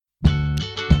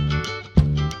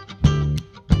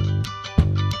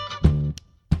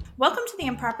Welcome to the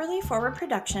Improperly Forward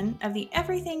production of the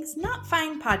Everything's Not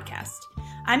Fine podcast.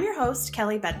 I'm your host,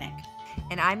 Kelly Bednick.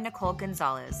 And I'm Nicole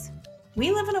Gonzalez.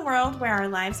 We live in a world where our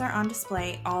lives are on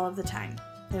display all of the time.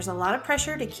 There's a lot of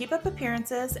pressure to keep up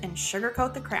appearances and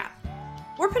sugarcoat the crap.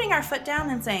 We're putting our foot down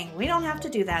and saying we don't have to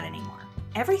do that anymore.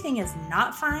 Everything is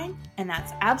not fine, and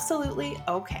that's absolutely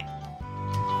okay.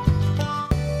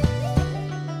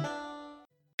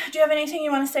 Do you have anything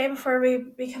you want to say before we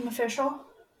become official?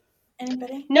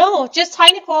 Anybody? No, just hi,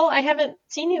 Nicole. I haven't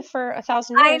seen you for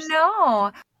 1,000 years. I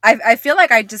know. I feel like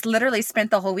I just literally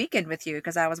spent the whole weekend with you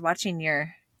because I was watching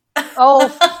your... Oh,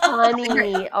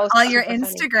 funny. all your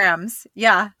Instagrams. Funny.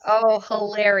 Yeah. Oh,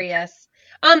 hilarious.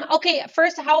 Okay,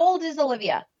 first, how old is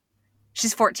Olivia?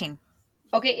 She's 14.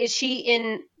 Okay, is she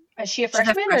a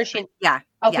freshman or is she? Yeah.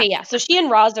 Okay, yeah. So she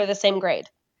and Roz are the same grade.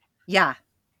 Yeah.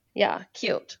 Yeah,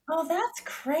 cute. Oh, that's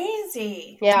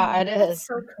crazy. Yeah, it is. That's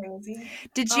so crazy.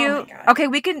 Did you... Okay,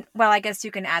 we can... Well, I guess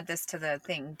you can add this to the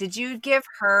thing. Did you give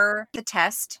her the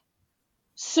test?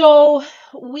 So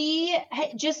we,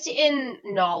 just in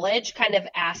knowledge, kind of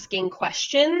asking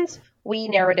questions, we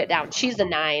narrowed it down. She's a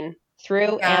 9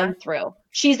 through and through.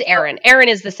 She's Erin. Erin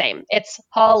is the same. It's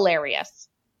hilarious.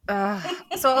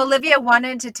 So Olivia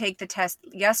wanted to take the test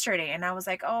yesterday, and I was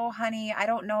like, oh, honey, I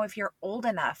don't know if you're old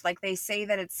enough. Like, they say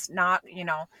that it's not,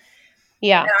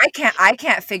 Yeah. And I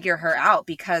can't figure her out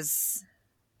because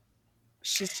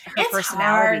her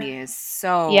personality is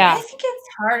so... Yeah. I think it's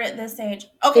hard at this age.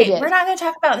 Okay, we're not going to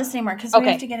talk about this anymore because we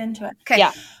have to get into it. Okay.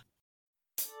 Yeah.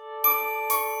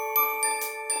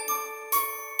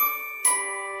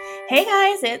 Hey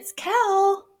guys, it's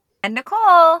Kel. And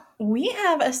Nicole. We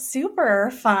have a super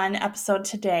fun episode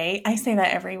today. I say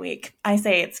that every week. I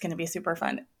say it's going to be super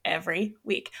fun every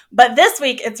week. But this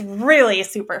week, it's really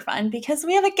super fun because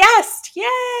we have a guest.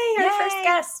 Yay! Our first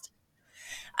guest.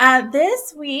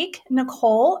 This week,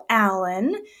 Nicole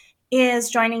Allen is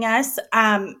joining us.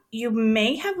 You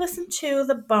may have listened to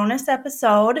the bonus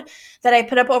episode that I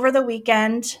put up over the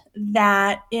weekend.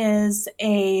 That is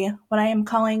what I am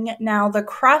calling now the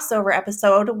crossover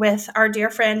episode with our dear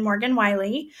friend Morgan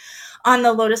Wiley on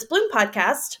the Lotus Bloom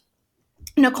podcast.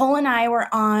 Nicole and I were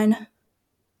on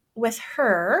with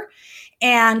her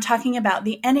and talking about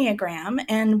the Enneagram,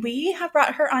 and we have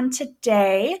brought her on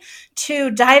today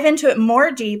to dive into it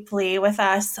more deeply with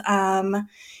us.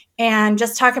 And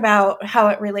just talk about how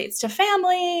it relates to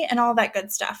family and all that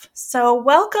good stuff. So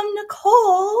welcome,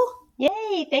 Nicole.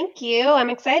 Yay, thank you.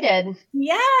 I'm excited.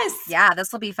 Yes. Yeah,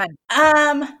 this will be fun.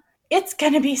 It's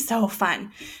going to be so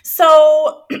fun.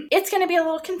 So it's going to be a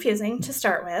little confusing to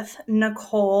start with.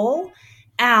 Nicole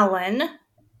Allen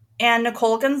and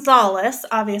Nicole Gonzalez,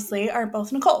 obviously, are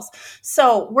both Nicoles.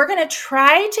 So we're going to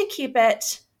try to keep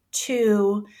it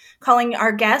to calling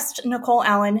our guest, Nicole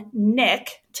Allen,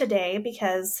 Nick today,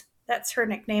 because that's her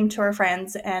nickname to her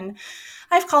friends, and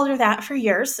I've called her that for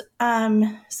years.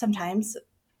 Sometimes,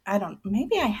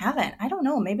 maybe I haven't. I don't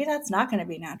know. Maybe that's not going to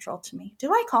be natural to me.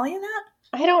 Do I call you that?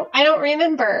 I don't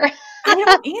remember. I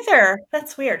don't either.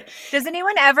 That's weird. Does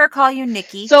anyone ever call you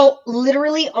Nikki? So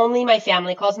literally only my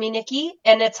family calls me Nikki,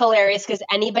 and it's hilarious because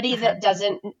anybody that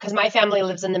doesn't, because my family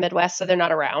lives in the Midwest, so they're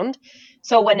not around.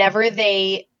 So whenever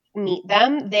they meet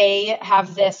them, they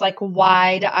have this like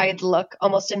wide-eyed look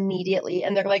almost immediately,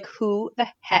 and they're like, who the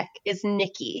heck is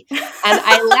Nikki? And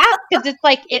I laugh because it's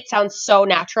like it sounds so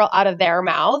natural out of their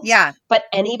mouths. Yeah. But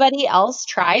anybody else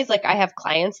tries, like I have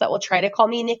clients that will try to call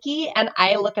me Nikki, and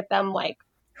I look at them like,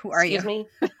 who are excuse you?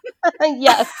 Me?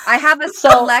 Yes. I have a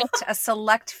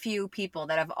select few people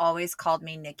that have always called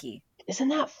me Nikki. Isn't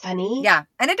that funny? Yeah.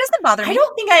 And it doesn't bother me. I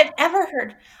don't think I've never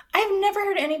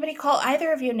heard anybody call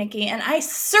either of you Nikki, and I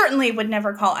certainly would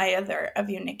never call either of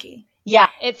you Nikki. Yeah,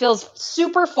 it feels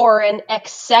super foreign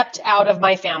except out of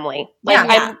my family.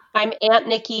 Like I'm Aunt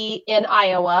Nikki in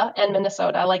Iowa and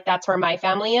Minnesota. Like that's where my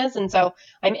family is. And so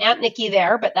I'm Aunt Nikki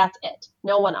there, but that's it.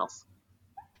 No one else.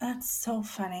 That's so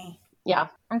funny. Yeah.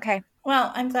 Okay.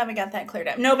 Well, I'm glad we got that cleared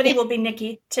up. Nobody will be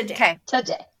Nikki today. Okay.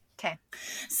 Today. Okay.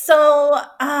 So,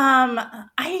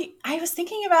 I was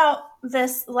thinking about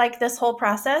this whole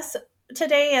process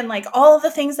today and like all of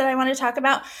the things that I want to talk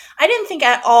about. I didn't think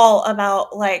at all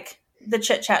about like the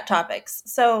chit chat topics.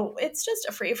 So it's just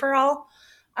a free for all.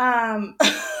 But I'm so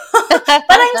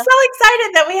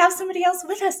excited that we have somebody else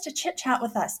with us to chit chat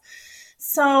with us.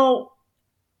 So,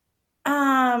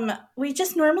 we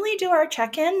just normally do our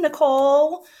check-in.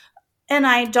 Nicole and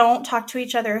I don't talk to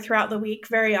each other throughout the week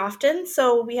very often.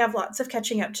 So we have lots of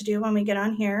catching up to do when we get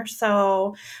on here.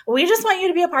 So we just want you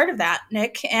to be a part of that,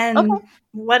 Nick, and Okay.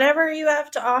 whatever you have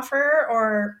to offer.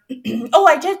 Or, we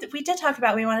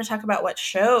want to talk about what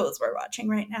shows we're watching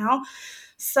right now.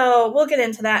 So we'll get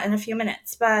into that in a few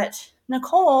minutes. But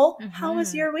Nicole, how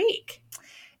was your week?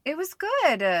 It was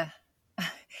good.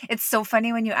 It's so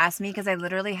funny when you ask me because I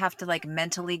literally have to like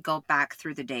mentally go back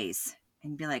through the days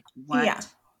and be like, what? Yeah.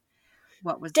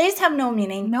 What was Days have no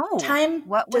meaning. No. Time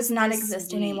What does was not this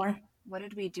exist week? anymore. What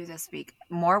did we do this week?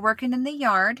 More working in the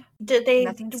yard. Were they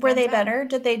stands out. better?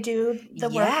 Did they do the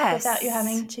work without you Yes.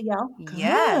 having to yell?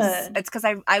 Yes. Good. It's because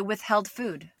I withheld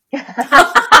food.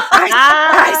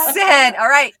 I said, all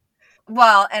right.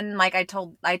 Well, and like I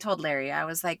told Larry, I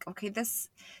was like, okay, this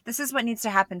is what needs to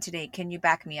happen today. Can you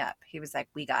back me up? He was like,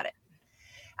 we got it.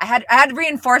 I had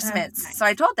reinforcements. Nice. So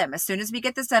I told them as soon as we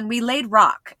get this done, we laid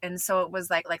rock. And so it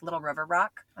was like little river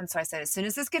rock. And so I said, as soon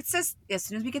as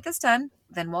we get this done,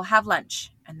 then we'll have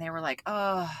lunch. And they were like,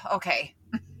 oh, okay.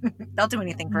 They'll do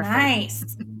anything for food.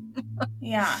 Nice.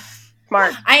 Yeah.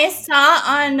 Smart. I saw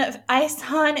on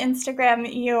Instagram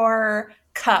your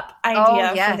cup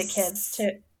idea for the kids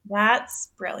too. That's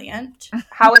brilliant.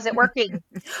 How is it working?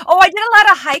 Oh, I did a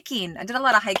lot of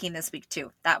hiking. This week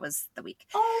too. That was the week.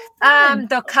 Oh, fun.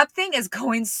 The cup thing is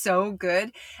going so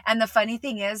good. And the funny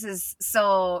thing is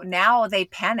so now they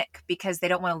panic because they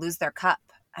don't want to lose their cup.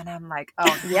 And I'm like,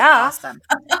 oh yeah, awesome.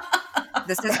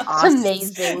 This is awesome.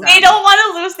 Amazing. They don't want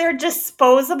to lose their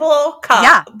disposable cup.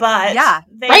 Yeah. But Yeah.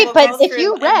 they Right, will but go if through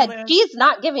you and read, lose. he's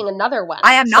not giving another one.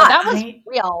 I am So not. that was Right.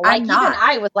 real. I'm Like, even not.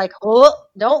 I was like, oh,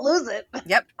 don't lose it.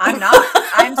 Yep, I'm not.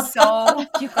 I'm so,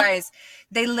 you guys,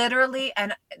 they literally,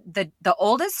 and the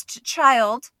oldest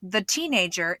child, the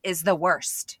teenager, is the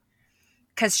worst.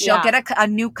 Because she'll Yeah. get a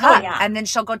new cup yeah. and then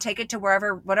she'll go take it to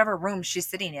whatever room she's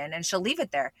sitting in and she'll leave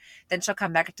it there. Then she'll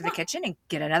come back to the kitchen and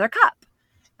get another cup.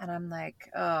 And I'm like,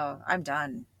 oh, I'm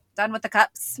done. Done with the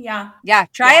cups. Yeah. Yeah,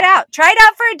 try it out. Try it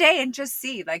out for a day and just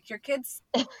see. Like your kids,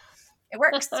 it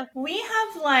works. We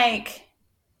have like,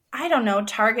 I don't know,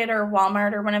 Target or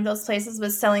Walmart or one of those places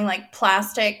was selling like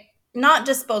plastic, not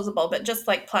disposable, but just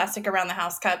like plastic around the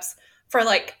house cups for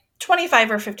like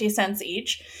 25 or 50 cents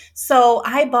each. So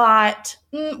I bought,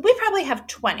 we probably have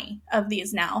 20 of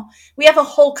these now. We have a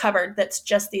whole cupboard that's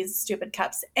just these stupid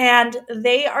cups. And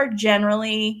they are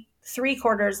generally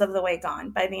 3/4 of the way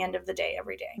gone by the end of the day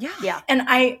every day. Yeah. And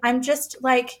I'm just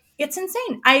like, it's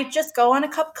insane. I just go on a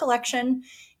cup collection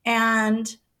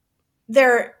and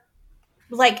they're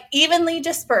like evenly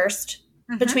dispersed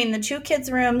between the two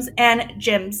kids' rooms and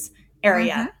Jim's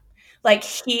area. Like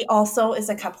he also is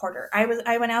a cup hoarder. I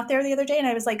went out there the other day and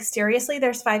I was like, seriously,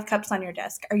 there's 5 cups on your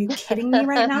desk. Are you kidding me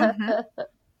right now?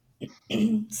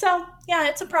 So yeah,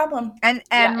 it's a problem. And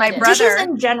Yeah, my it is. brother, Dishes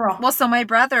in general. well, so my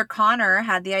brother Connor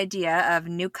had the idea of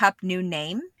new cup, new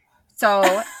name.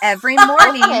 So every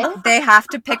morning Okay. they have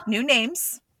to pick new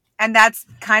names, and that's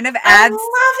kind of I adds.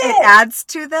 love it. It adds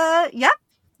to the yep.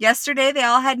 Yesterday they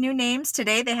all had new names.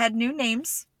 Today they had new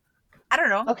names. I don't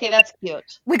know. Okay, that's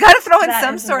cute. We got to throw in That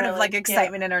some is sort of really like cute.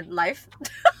 excitement in our life.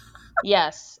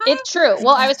 Yes, it's true.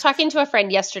 Well, I was talking to a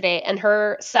friend yesterday, and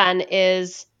her son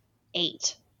is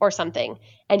 8 or something.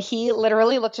 And he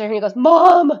literally looked at her and he goes,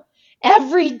 Mom,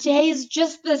 every day's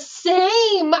just the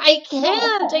same. I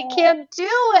can't do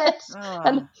it.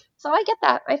 And so I get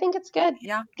that. I think it's good.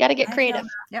 Yeah. Got to get I creative.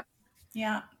 feel-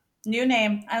 Yeah. New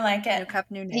name. I like New it.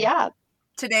 cup, new name. Yeah.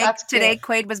 Today That's today cute.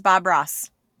 Quaid was Bob Ross.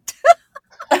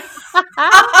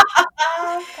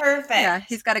 Perfect. Yeah,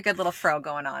 he's got a good little fro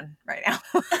going on right now.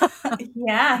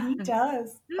 Yeah, he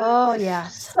does. Oh,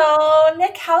 yes. So,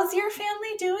 Nick, how's your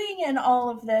family doing in all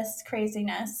of this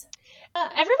craziness?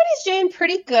 Everybody's doing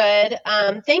pretty good.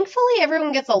 Thankfully,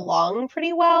 everyone gets along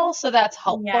pretty well, so that's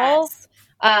helpful. Yes.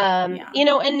 Yeah. You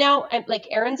know, and now like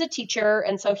Aaron's a teacher,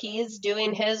 and so he's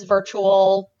doing his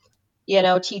virtual, you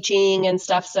know, teaching and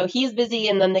stuff. So he's busy,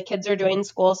 and then the kids are doing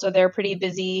school, so they're pretty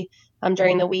busy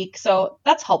during the week. So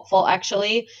that's helpful,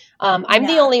 actually. I'm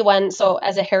the Yeah. only one. So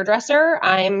as a hairdresser,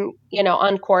 I'm, you know,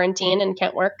 on quarantine and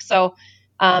can't work. So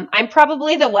I'm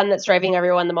probably the one that's driving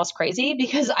everyone the most crazy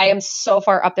because I am so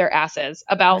far up their asses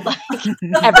about like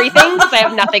everything because I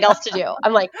have nothing else to do.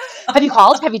 I'm like, have you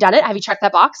called? Have you done it? Have you checked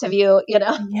that box? Have you, you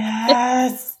know?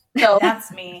 Yes. So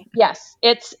That's me. yes,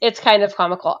 it's kind of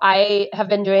comical. I have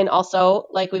been doing also,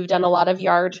 like we've done a lot of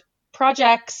yard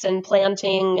projects and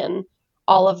planting and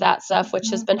all of that stuff, which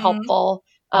has been Mhm. helpful.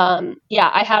 Yeah,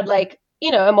 I had like, you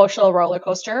know, emotional roller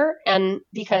coaster, and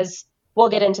because we'll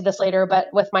get into this later, but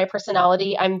with my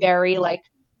personality, I'm very like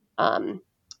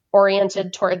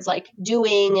oriented towards like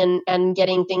doing and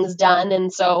getting things done.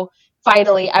 And so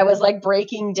finally I was like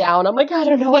breaking down. I'm like, I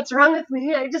don't know what's wrong with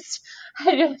me. I just,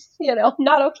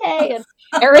 not okay. And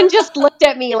Aaron just looked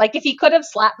at me like if he could have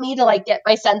slapped me to like get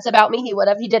my sense about me, he would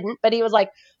have. He didn't, but he was like,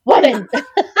 woman.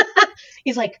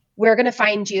 He's like, we're going to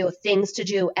find you things to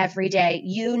do every day.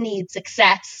 You need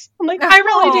success. I'm like, I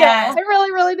really do. I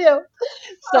really, really do.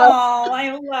 So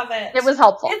I love it. it was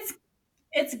helpful.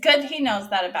 It's good he knows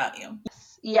that about you.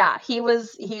 Yeah, he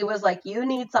was like, you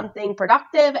need something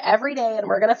productive every day and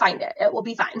we're going to find it. It will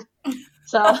be fine.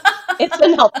 So it's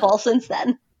been helpful since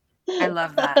then. I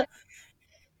love that.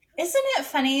 Isn't it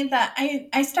funny that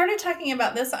I started talking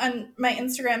about this on my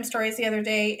Instagram stories the other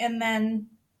day, and then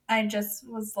I just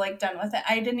was like done with it.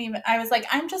 I was like,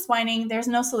 I'm just whining. There's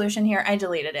no solution here. I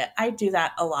deleted it. I do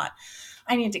that a lot.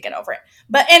 I need to get over it.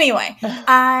 But anyway, You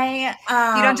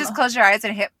don't just close your eyes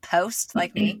and hit post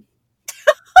like me.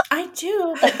 I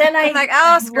do, but then I'm like,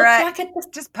 oh, screw it.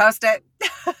 Just post it.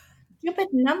 Stupid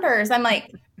numbers. I'm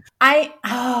like,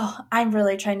 I'm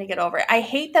really trying to get over it. I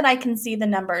hate that I can see the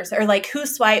numbers or like who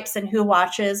swipes and who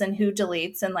watches and who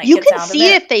deletes and like you gets can out see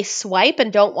of it. if they swipe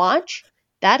and don't watch.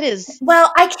 That is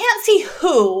well, I can't see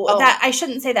who. Oh. That I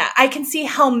shouldn't say that. I can see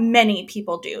how many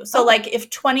people do. So like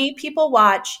if 20 people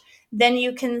watch, then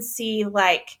you can see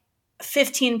like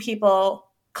 15 people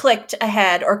clicked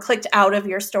ahead or clicked out of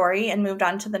your story and moved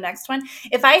on to the next one.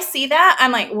 If I see that,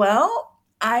 I'm like, well,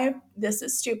 this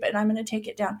is stupid. I'm going to take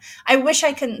it down. I wish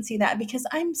I couldn't see that because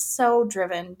I'm so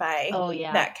driven by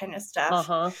that kind of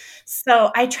stuff. So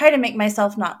I try to make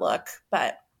myself not look,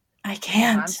 but I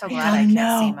can't. I'm so glad I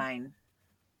can't see mine.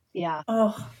 Yeah.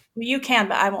 Oh, you can,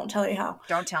 but I won't tell you how.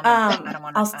 Don't tell me. I don't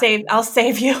want to. I'll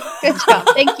save you. Good job.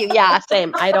 Thank you. Yeah,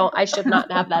 same. I should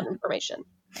not have that information.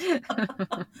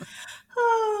 What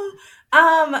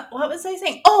was I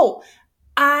saying? Oh,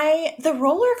 the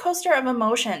roller coaster of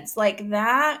emotions, like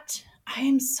that. I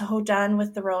am so done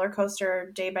with the roller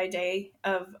coaster day by day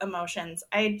of emotions.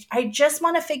 I just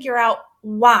want to figure out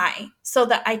why so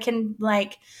that I can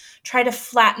like try to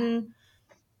flatten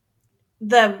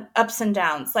the ups and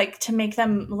downs, like to make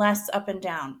them less up and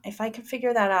down. If I could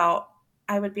figure that out,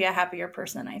 I would be a happier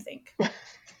person, I think.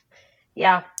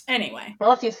 Yeah. Anyway.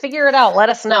 Well, if you figure it out, let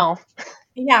us know.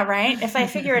 Yeah, right? If I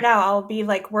figure it out, I'll be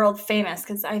like world famous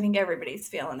because I think everybody's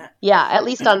feeling it. Yeah, at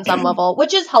least on some level,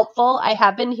 which is helpful. I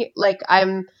have been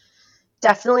I'm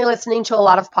definitely listening to a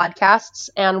lot of podcasts,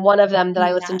 and one of them that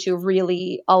I listen to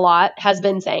really a lot has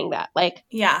been saying that. Like,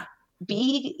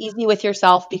 be easy with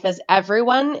yourself because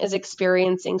everyone is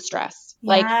experiencing stress.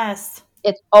 Like,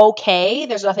 it's okay.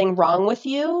 There's nothing wrong with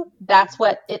you. That's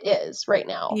what it is right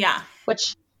now. Yeah.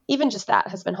 Which even just that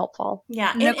has been helpful.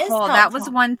 Yeah. Nicole, that was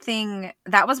one thing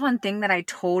that I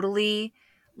totally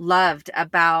loved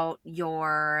about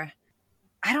your,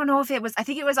 I don't know if it was, I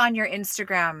think it was on your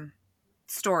Instagram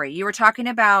story. You were talking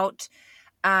about,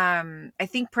 I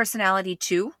think personality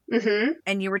 2. Mm-hmm.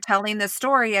 And you were telling the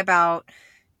story about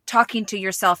talking to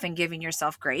yourself and giving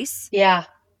yourself grace. Yeah.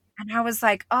 And I was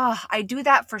like, oh, I do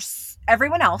that for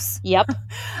everyone else. Yep.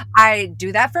 I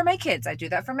do that for my kids. I do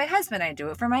that for my husband. I do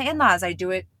it for my in-laws. I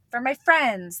do it for my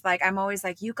friends. Like, I'm always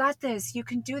like, you got this. You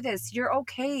can do this. You're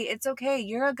okay. It's okay.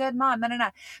 You're a good mom.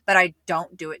 But I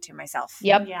don't do it to myself.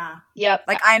 Yep. Yeah. Yep.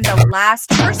 Like, I'm the last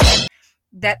person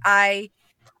that I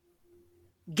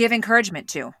give encouragement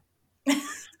to.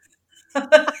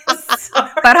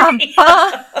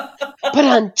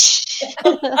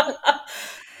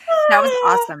 That was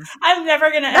awesome. I'm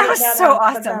never gonna edit that was that so out,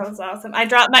 awesome. That was awesome. I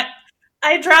dropped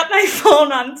my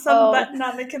phone on some button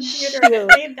on the computer and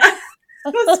made that.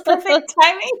 It was perfect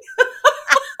timing.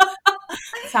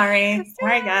 Sorry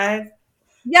guys.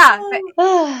 Yeah.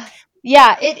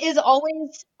 Yeah, it is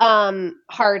always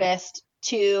hardest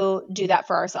to do that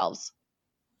for ourselves.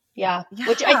 Yeah.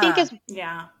 Which I think is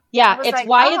it's like,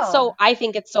 why it's so, I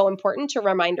think it's so important to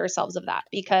remind ourselves of that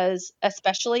because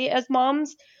especially as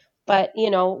moms, but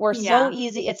we're so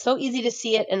easy. It's so easy to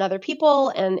see it in other people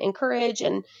and encourage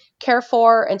and care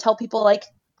for and tell people like,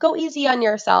 go easy on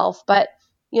yourself. But,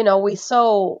 we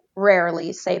so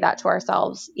rarely say that to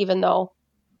ourselves, even though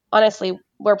honestly,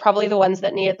 we're probably the ones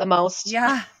that need it the most.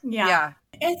 Yeah.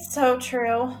 It's so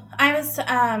true.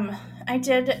 I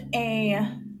did a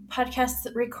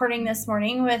podcast recording this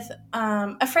morning with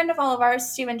a friend of all of ours,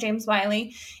 Stephen James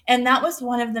Wiley. And that was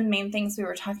one of the main things we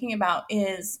were talking about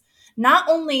is not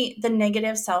only the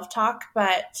negative self-talk,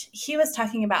 but he was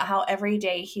talking about how every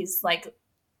day he's like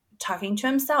talking to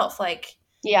himself, like,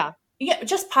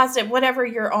 just positive, whatever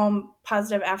your own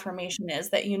positive affirmation is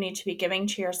that you need to be giving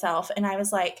to yourself. And I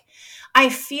was like, I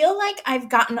feel like I've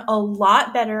gotten a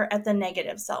lot better at the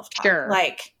negative self-talk. Sure.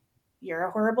 Like, you're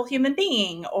a horrible human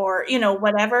being, or,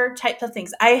 whatever type of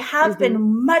things. I have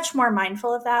been much more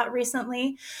mindful of that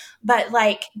recently, but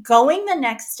like going the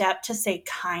next step to say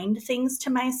kind things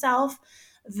to myself,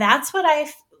 that's what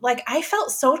I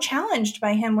felt so challenged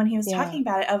by him when he was talking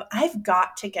about it, of I've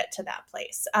got to get to that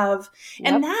place of,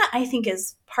 and that I think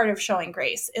is part of showing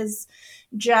grace, is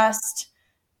just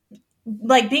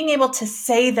like being able to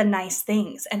say the nice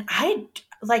things. And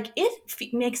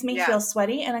it makes me feel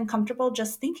sweaty and uncomfortable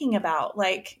just thinking about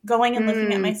like going and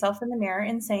looking at myself in the mirror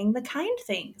and saying the kind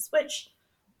things, which,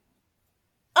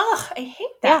 I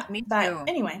hate that. Yeah, me too. But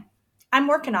anyway, I'm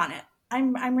working on it.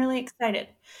 I'm really excited.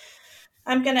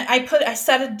 I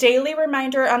set a daily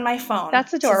reminder on my phone.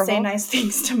 That's adorable. To say nice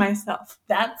things to myself.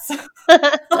 That's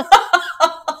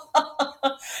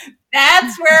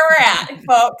that's where we're at,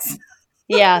 folks.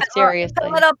 Yeah, seriously.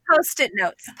 Little Post-it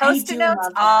notes. Post-it notes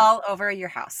all over your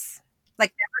house.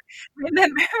 Like,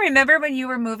 remember when you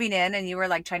were moving in and you were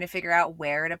like trying to figure out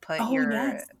where to put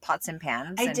your pots and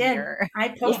pans? I did. I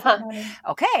posted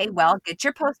Okay, well, get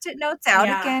your Post-it notes out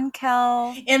again,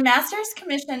 Kel. In Master's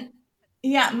Commission,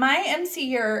 my MC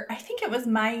year, I think it was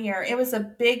my year, it was a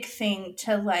big thing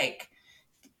to like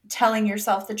telling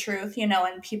yourself the truth,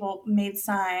 and people made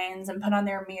signs and put on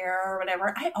their mirror or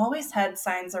whatever. I always had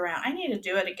signs around. I need to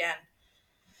do it again.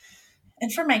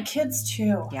 And for my kids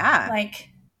too. Yeah. Like,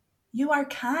 you are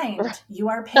kind. You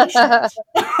are patient.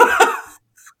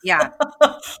 Yeah.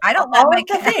 I don't let my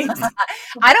kids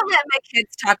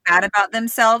talk bad about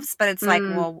themselves, but it's like,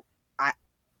 well, I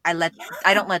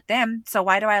don't let them. So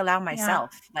why do I allow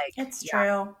myself? Like, it's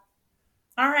true.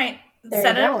 All right.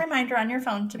 Set a reminder on your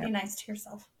phone to be nice to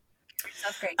yourself.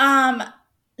 That's great.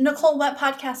 Nicole, what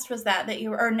podcast was that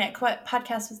Nick, what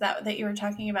podcast was that you were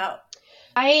talking about?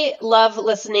 I love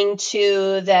listening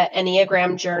to the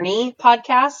Enneagram Journey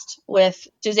podcast with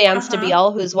Suzanne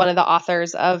Stabile, who's one of the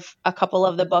authors of a couple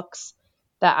of the books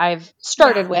that I've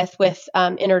started with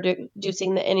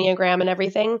introducing the Enneagram and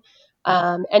everything.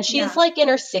 And she's like in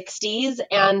her 60s,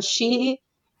 and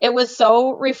it was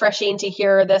so refreshing to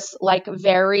hear this like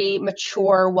very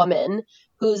mature woman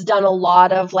who's done a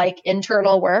lot of like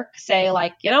internal work say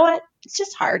like, you know what, it's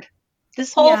just hard.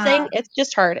 This whole thing, it's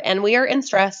just hard, and we are in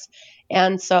stress.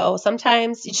 And so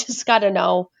sometimes you just got to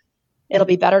know it'll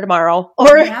be better tomorrow,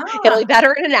 or it'll be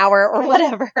better in an hour, or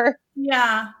whatever.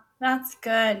 Yeah, that's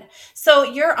good. So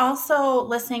you're also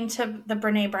listening to the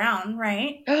Brene Brown,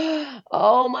 right?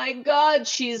 Oh my God.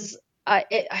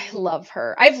 I love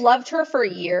her. I've loved her for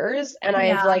years, and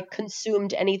I've like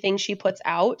consumed anything she puts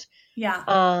out.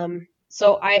 Yeah.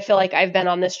 So I feel like I've been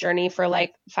on this journey for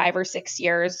like 5 or 6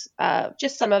 years.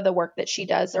 Just some of the work that she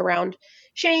does around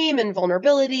shame and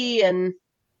vulnerability and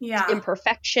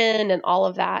imperfection and all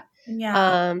of that.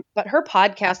 Yeah. But her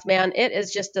podcast, man, it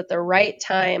is just at the right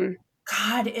time.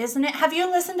 God, isn't it? Have you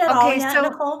listened at all yet,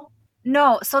 Nicole?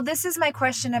 No. So this is my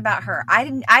question about her.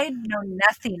 I know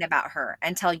nothing about her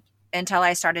until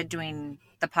I started doing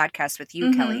the podcast with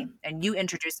you, Kelly, and you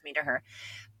introduced me to her.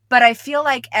 But I feel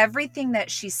like everything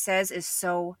that she says is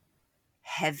so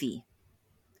heavy.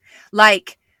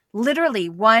 Like literally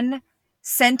one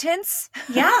sentence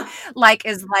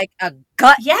is like a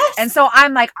gut. Yes. And so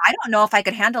I'm like, I don't know if I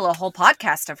could handle a whole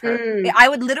podcast of her. I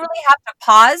would literally have to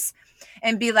pause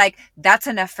and be like, that's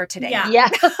enough for today. Yeah.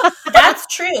 That's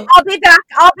true.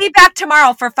 I'll be back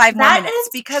tomorrow for 5 more minutes,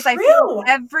 because I feel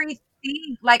everything.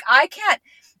 Like I can't,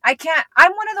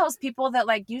 I'm one of those people that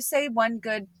like, you say one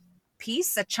good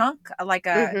piece, a chunk, like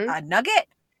a nugget,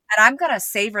 and I'm going to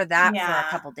savor that for a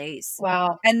couple days.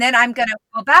 Wow. And then I'm going to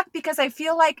go back because I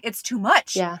feel like it's too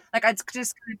much. Yeah. Like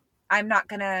I'm not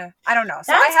going to, I don't know.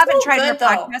 So I haven't tried her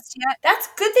podcast yet. That's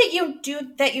good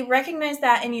that you recognize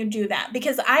that and you do that,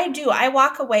 because I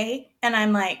walk away and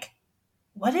I'm like,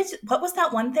 what was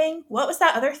that one thing? What was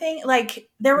that other thing? Like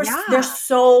there's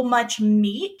so much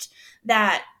meat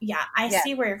that, I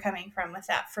see where you're coming from with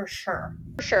that for sure.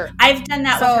 For sure. I've done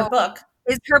that with her book.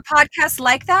 Is her podcast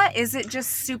like that? Is it just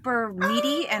super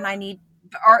meaty and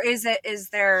or is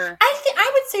there?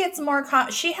 I would say it's more,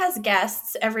 she has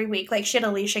guests every week. Like she had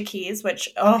Alicia Keys, which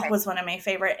was one of my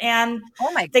favorite. And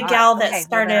the gal that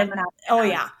started,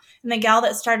 and the gal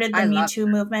that started the Me Too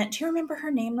movement. Do you remember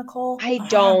her name, Nicole? I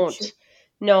don't.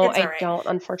 No, I don't,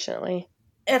 unfortunately.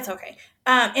 It's okay.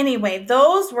 Anyway,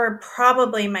 those were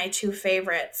probably my 2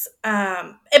 favorites.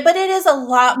 But it is a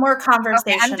lot more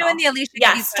conversational. Okay, I'm doing the Alicia Keys.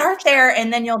 Yeah, start there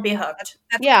and then you'll be hooked.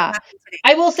 That's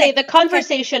I will say the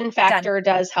conversation factor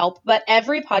does help, but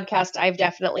every podcast I've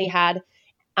definitely had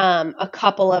a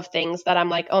couple of things that I'm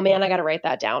like, oh man, I got to write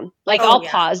that down. Like I'll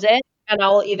pause it and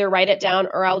I'll either write it down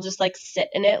or I'll just like sit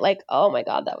in it like, oh my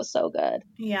God, that was so good.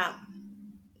 Yeah.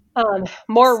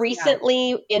 More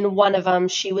recently, in one of them,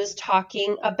 she was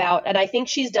talking about, and I think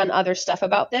she's done other stuff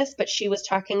about this, but she was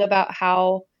talking about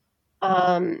how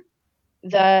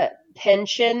the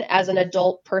pension as an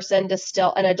adult person to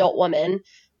still, an adult woman,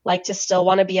 like to still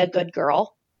want to be a good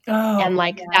girl. Oh, And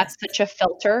like yes. that's such a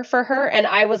filter for her. And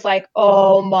I was like,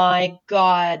 oh my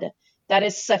God, that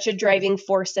is such a driving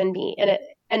force in me.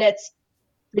 And it's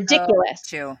ridiculous.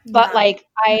 Too. But Yeah. like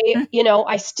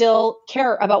I still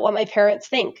care about what my parents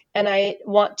think. And I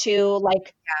want to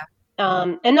like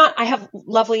and not I have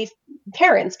lovely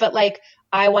parents, but like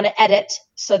I want to edit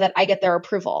so that I get their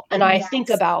approval. And I think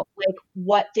Yes. about like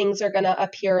what things are gonna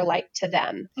appear like to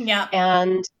them. Yeah.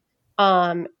 And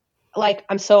like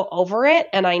I'm so over it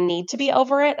and I need to be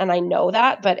over it and I know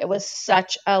that, but it was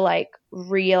such a like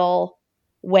real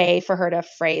way for her to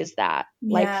phrase that.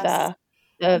 Like Yes.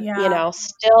 the Yeah.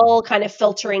 still kind of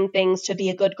filtering things to be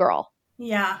a good girl.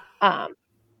 Yeah.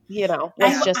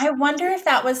 Was just I wonder if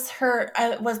that was her,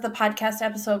 was the podcast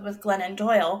episode with Glennon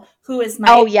Doyle, who is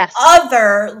my yes.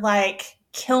 other, like,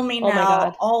 kill me Oh my now,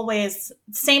 God. always,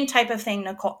 same type of thing,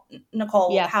 Nicole,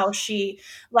 Yes. how she,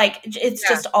 like, it's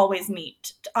just always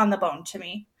meat on the bone to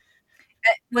me.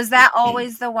 Was that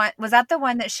always the one? Was that the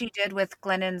one that she did with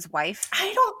Glennon's wife?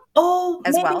 I don't,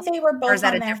 as maybe well? they were Or both is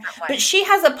that on a there. different one? But she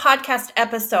has a podcast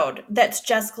episode that's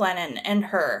just Glennon and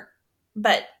her.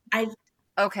 But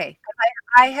Okay.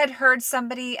 I had heard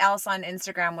somebody else on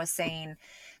Instagram was saying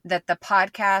that the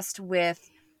podcast with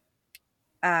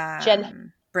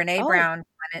Jen. Brene Oh. Brown,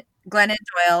 Glennon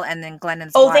Doyle, and then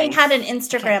Glennon's oh, wife. they had an I can't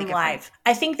Instagram think of her. live.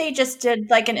 I think they just did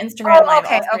like an Instagram live,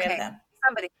 all three of them.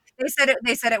 Somebody.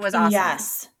 They said it was awesome.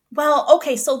 Yes. Well,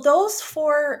 okay, so those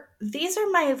four, these are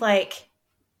my like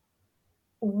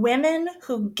women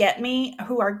who get me,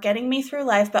 who are getting me through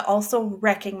life, but also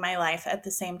wrecking my life at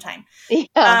the same time.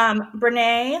 Yeah.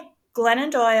 Brene,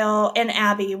 Glennon Doyle, and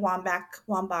Abby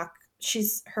Wambach.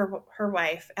 She's her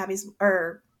wife. Abby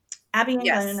and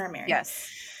Glennon are married. Yes.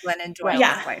 Glennon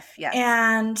Doyle's wife. Yes.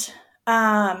 And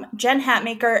Jen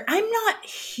Hatmaker.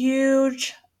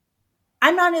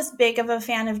 I'm not as big of a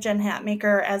fan of Jen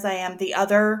Hatmaker as I am the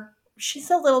other.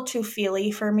 She's a little too feely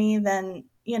for me than,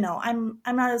 I'm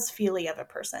not as feely of a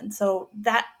person. So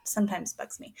that sometimes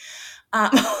bugs me.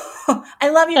 I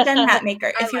love you, Jen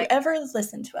Hatmaker. If you ever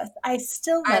listen to us, I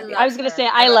still love you. I was going to say,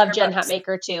 I love Jen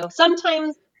Hatmaker too.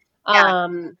 Sometimes,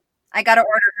 I got to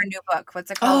order her new book.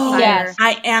 What's it called? Oh, yes.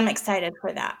 I am excited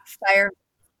for that.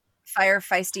 Fire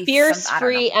Feisty. Fierce,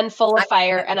 free, and full of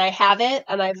fire. And I have it,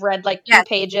 and I've read like 2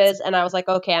 pages, and I was like,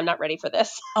 okay, I'm not ready for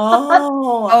this.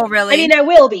 Oh, really? I mean, I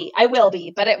will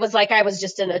be, but it was like I was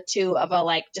just in a too of a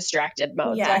like distracted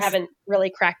mode. Yes. So I haven't really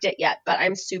cracked it yet, but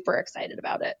I'm super excited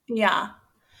about it. Yeah.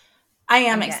 I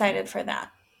am excited for that.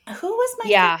 Who was my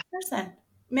favorite person?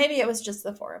 Maybe it was just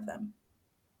the 4 of them.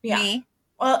 Yeah. Me?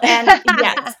 Well, and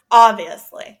yes,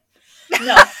 obviously.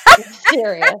 No.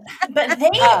 Serious. But they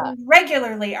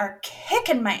regularly are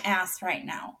kicking my ass right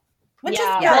now. Which is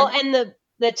good. Well, and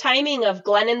the timing of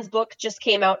Glennon's book just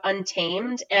came out,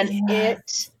 Untamed, and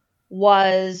it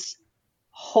was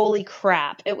holy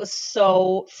crap. It was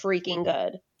so freaking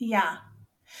good. Yeah.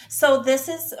 So this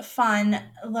is a fun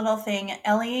little thing.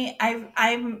 Ellie,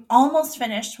 I'm almost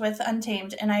finished with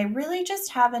Untamed, and I really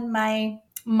just have in my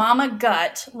mama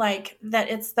gut like that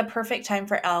it's the perfect time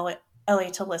for Ellie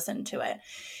to listen to it.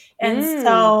 And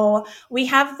so we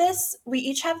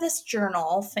each have this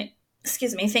journal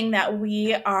thing that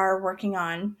we are working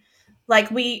on. Like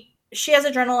she has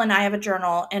a journal and I have a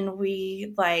journal, and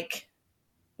we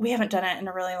haven't done it in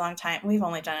a really long time. We've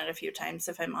only done it a few times,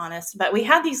 if I'm honest. But we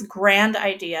had these grand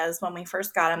ideas when we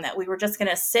first got them that we were just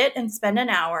going to sit and spend an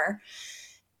hour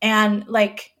and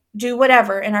like do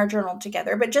whatever in our journal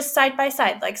together, but just side by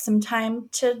side, like some time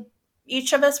to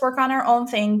each of us work on our own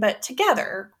thing, but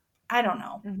together. I don't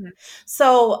know. Mm-hmm.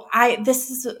 So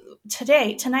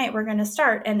tonight we're going to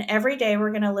start, and every day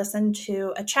we're going to listen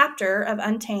to a chapter of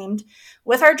Untamed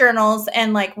with our journals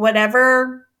and like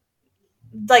whatever,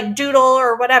 like doodle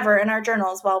or whatever in our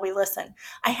journals while we listen.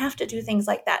 I have to do things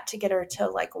like that to get her to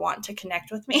like want to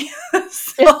connect with me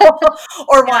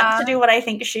or want to do what I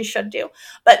think she should do.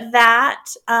 But that,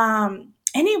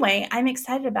 anyway, I'm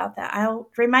excited about that.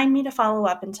 Remind me to follow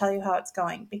up and tell you how it's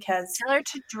going, because tell her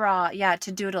to draw,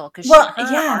 to doodle, because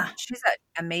she's an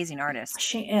amazing artist.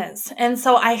 She is. And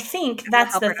so I think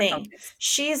that's the thing.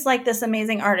 She's like this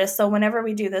amazing artist. So whenever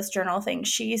we do this journal thing,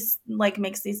 she's like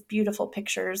makes these beautiful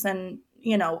pictures, and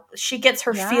she gets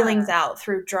her feelings out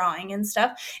through drawing and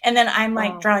stuff. And then I'm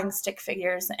like drawing stick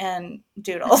figures and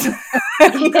doodles.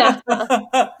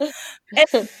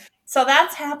 So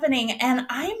that's happening, and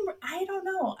I don't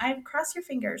know. I cross your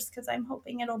fingers because I'm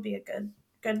hoping it'll be a good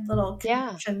Good little Yeah.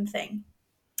 connection thing.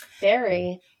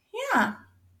 Very. Yeah.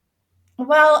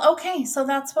 Well, okay, so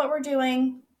that's what we're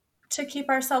doing to keep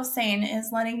ourselves sane,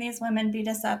 is letting these women beat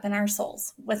us up in our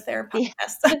souls with their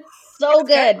podcasts. So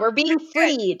good. We're being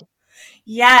freed.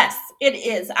 Yes, it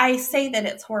is. I say that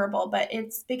it's horrible, but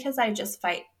it's because I just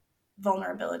fight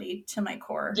vulnerability to my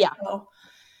core. Yeah. So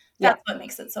that's what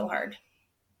makes it so hard.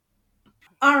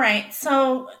 All right.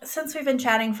 So since we've been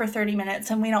chatting for 30 minutes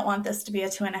and we don't want this to be a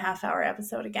 2.5-hour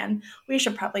episode again, we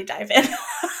should probably dive in.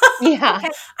 Yeah. Okay.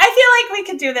 I feel like we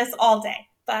could do this all day,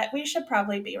 but we should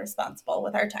probably be responsible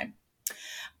with our time.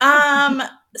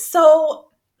 So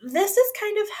this is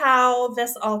kind of how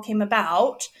this all came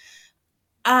about.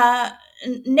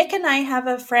 Nick and I have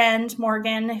a friend,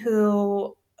 Morgan,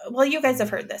 who, well, you guys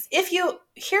have heard this.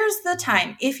 Here's the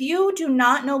time. If you do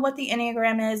not know what the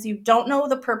Enneagram is, you don't know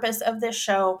the purpose of this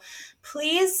show,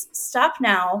 please stop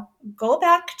now. Go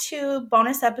back to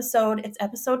bonus episode. It's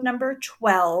episode number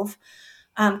 12,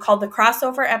 called the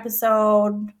crossover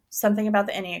episode, something about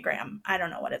the Enneagram. I don't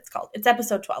know what it's called. It's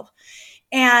episode 12.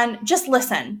 And just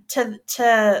listen to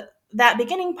that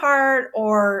beginning part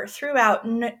or throughout.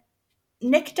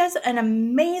 Nick does an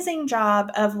amazing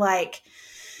job of like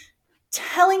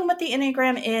telling what the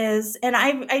Enneagram is. And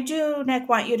I do, Nick,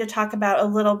 want you to talk about a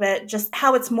little bit just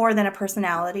how it's more than a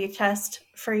personality test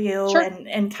for you. Sure.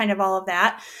 and kind of all of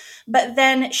that. But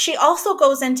then she also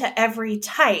goes into every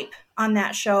type on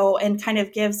that show and kind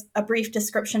of gives a brief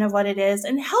description of what it is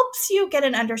and helps you get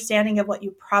an understanding of what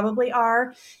you probably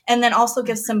are. And then also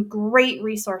gives some great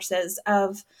resources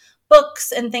of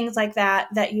books and things like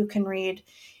that you can read.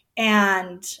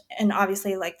 And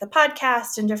obviously like the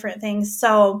podcast and different things.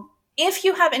 So if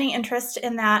you have any interest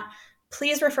in that,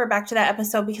 please refer back to that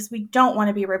episode because we don't want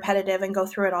to be repetitive and go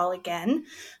through it all again.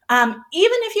 Even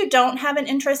if you don't have an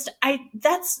interest,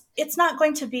 it's not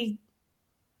going to be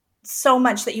so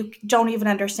much that you don't even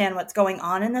understand what's going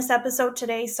on in this episode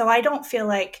today. So I don't feel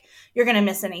like you're going to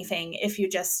miss anything if you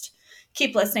just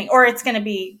keep listening, or it's going to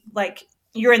be like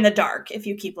you're in the dark if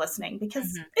you keep listening,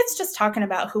 because it's just talking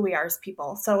about who we are as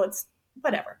people. So it's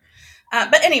whatever.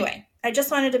 But anyway, I just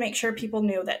wanted to make sure people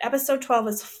knew that episode 12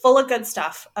 is full of good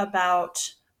stuff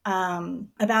about the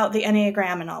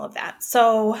Enneagram and all of that.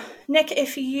 So Nick,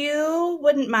 if you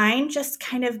wouldn't mind just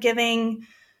kind of giving,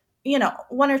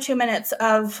 1 or 2 minutes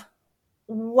of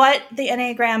what the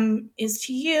Enneagram is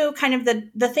to you, kind of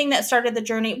the thing that started the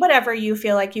journey, whatever you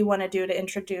feel like you want to do to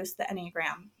introduce the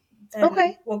Enneagram. Then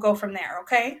Okay. We'll go from there.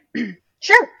 Okay.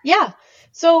 Sure. Yeah.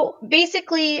 So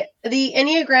basically, the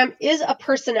Enneagram is a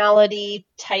personality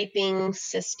typing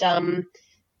system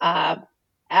at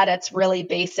its really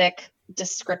basic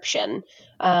description.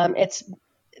 It's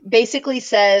basically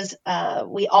says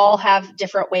we all have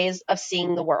different ways of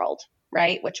seeing the world,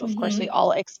 right? Which, of course, we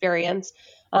all experience.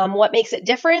 What makes it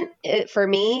different for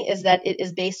me is that it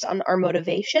is based on our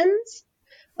motivations.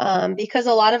 Because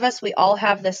a lot of us,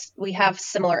 we have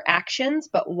similar actions,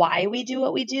 but why we do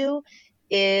what we do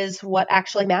is what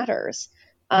actually matters.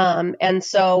 And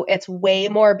so it's way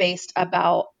more based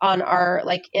on our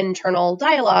like internal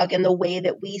dialogue and the way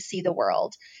that we see the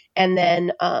world, and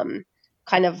then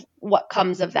kind of what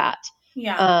comes of that.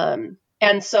 Yeah.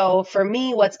 And so for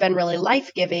me, what's been really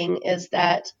life-giving is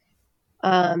that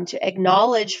to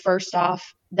acknowledge first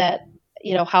off that,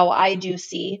 how I do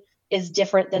see is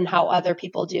different than how other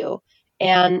people do.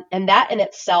 And that in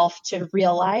itself, to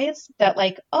realize that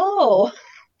like, oh,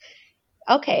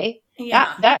 okay,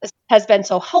 Yeah. that has been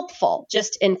so helpful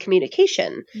just in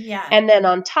communication. Yeah. And then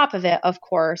on top of it, of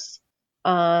course,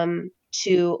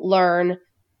 to learn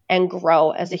and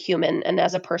grow as a human and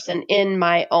as a person in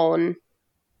my own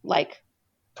like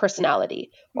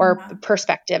personality or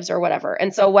perspectives or whatever.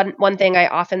 And so one thing I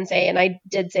often say, and I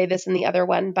did say this in the other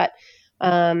one, but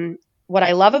what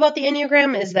I love about the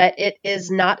Enneagram is that it is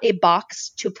not a box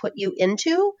to put you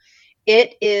into.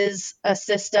 It is a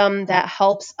system that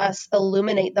helps us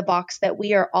illuminate the box that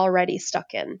we are already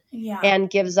stuck in, and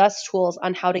gives us tools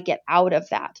on how to get out of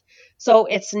that. So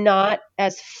it's not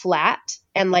as flat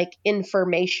and like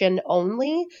information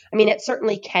only. I mean, it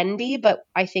certainly can be, but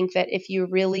I think that if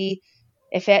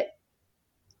it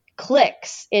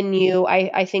clicks in you,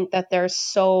 I think that there's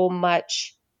so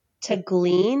much to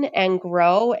glean and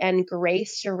grow and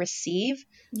grace to receive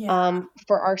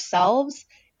for ourselves.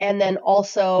 And then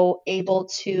also able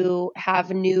to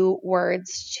have new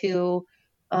words to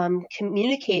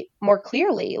communicate more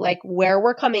clearly, like where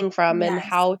we're coming from and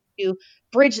how to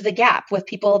bridge the gap with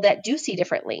people that do see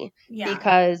differently. Yeah.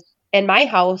 Because in my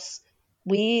house,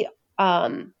 we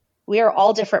are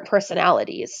all different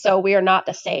personalities. So we are not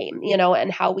the same,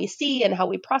 and how we see and how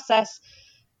we process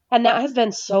And that has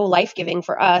been so life-giving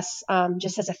for us,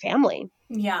 just as a family.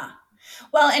 Yeah.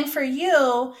 Well, and for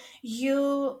you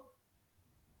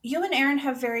and Aaron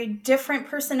have very different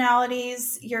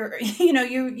personalities.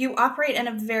 You operate in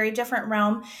a very different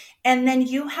realm. And then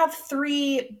you have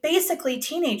 3 basically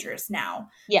teenagers now.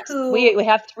 Yes, Who, we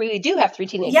do have 3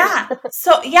 teenagers.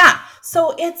 yeah.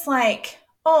 So it's like,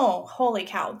 oh, holy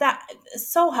cow. That is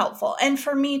so helpful. And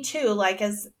for me too, like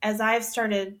as I've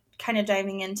started kind of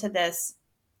diving into this,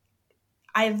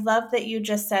 I love that you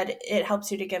just said it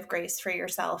helps you to give grace for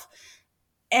yourself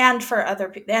and for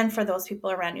and for those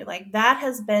people around you. Like that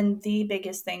has been the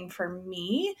biggest thing for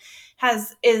me,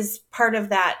 is part of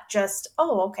that. Just,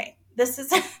 oh, okay, this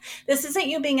isn't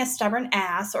you being a stubborn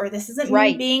ass, or this isn't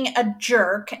me being a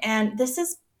jerk, and this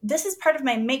is part of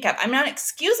my makeup. I'm not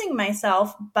excusing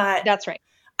myself, but that's right.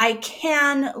 I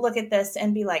can look at this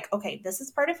and be like, okay, this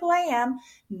is part of who I am.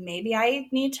 Maybe I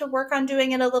need to work on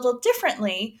doing it a little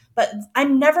differently, but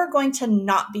I'm never going to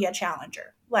not be a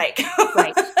challenger. Like,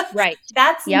 right.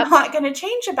 That's not going to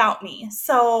change about me.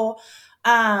 So,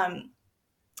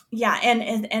 yeah.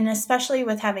 And especially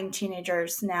with having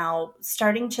teenagers now,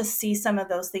 starting to see some of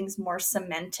those things more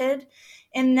cemented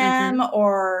in them,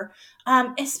 or,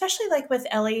 especially like with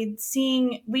Ellie,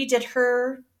 we did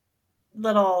her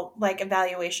little like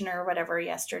evaluation or whatever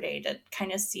yesterday to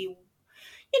kind of see,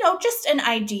 just an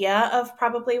idea of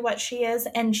probably what she is.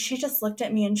 And she just looked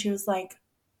at me and she was like,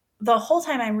 the whole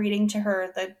time I'm reading to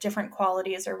her the different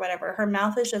qualities or whatever, her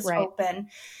mouth is just open.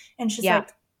 And she's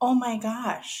like, oh my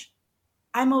gosh,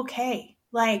 I'm okay.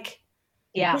 Like,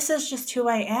 this is just who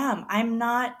I am. I'm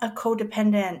not a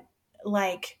codependent,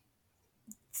 like,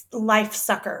 life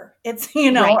sucker. It's,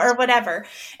 or whatever.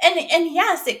 And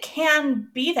yes, it can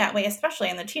be that way, especially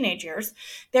in the teenage years.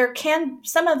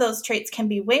 Some of those traits can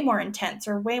be way more intense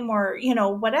or way more,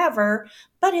 whatever,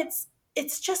 but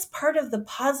it's just part of the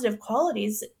positive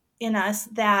qualities in us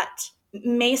that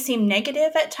may seem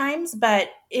negative at times, but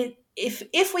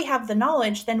if we have the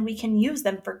knowledge, then we can use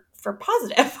them for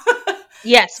positive.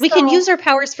 Yes, we can use our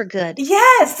powers for good.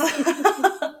 Yes.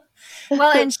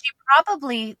 Well, and she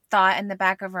probably thought in the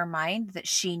back of her mind that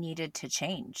she needed to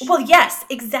change. Well, yes,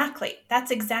 exactly.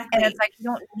 That's exactly. And it's like, you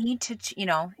don't need to,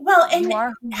 Well, and you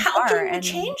are who how you can are, you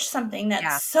change something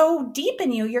that's so deep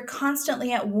in you? You're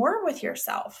constantly at war with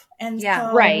yourself. And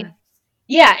so, right.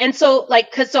 Yeah. And so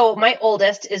so my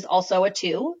oldest is also a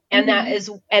 2, and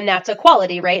that's a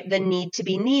quality, right? The need to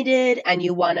be needed, and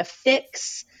you want to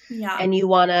fix. Yeah. And you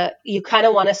kind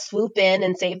of want to swoop in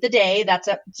and save the day. That's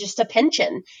just a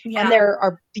penchant. Yeah. And there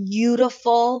are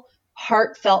beautiful,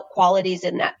 heartfelt qualities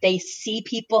in that. They see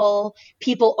people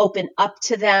open up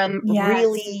to them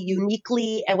really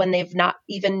uniquely. And when they've not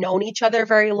even known each other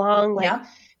very long,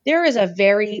 there is a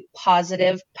very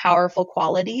positive, powerful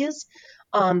qualities.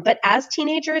 But as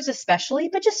teenagers, especially,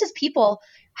 but just as people,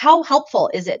 how helpful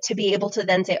is it to be able to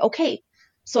then say, okay,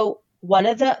 so one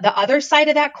of the other side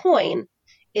of that coin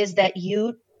is that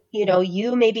you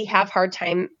maybe have hard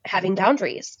time having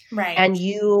boundaries, right? And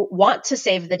you want to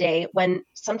save the day when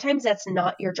sometimes that's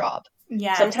not your job.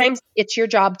 Yeah. Sometimes it's your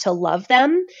job to love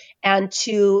them and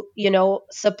to,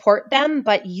 support them,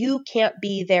 but you can't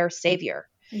be their savior.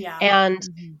 Yeah. And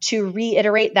to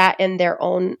reiterate that in their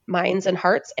own minds and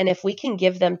hearts. And if we can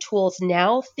give them tools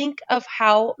now, think of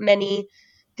how many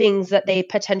things that they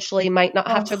potentially might not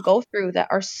have to go through that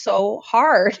are so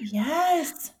hard.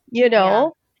 Yes.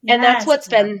 And that's what's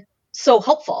been so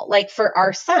helpful. Like for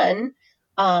our son,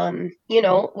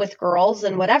 with girls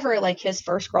and whatever, like his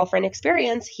first girlfriend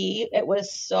experience, it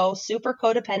was so super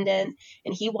codependent,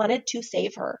 and he wanted to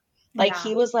save her. Like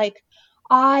he was like,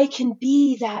 I can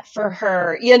be that for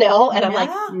her, and I'm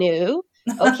like, no,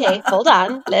 okay, hold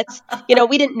on. Let's,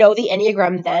 we didn't know the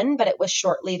Enneagram then, but it was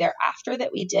shortly thereafter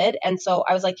that we did. And so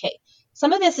I was like, hey,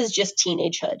 some of this is just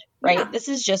teenagehood, right? Yeah. This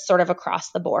is just sort of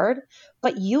across the board,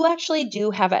 but you actually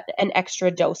do have an extra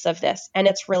dose of this, and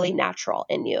it's really natural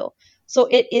in you. So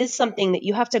it is something that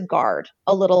you have to guard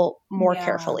a little more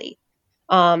carefully,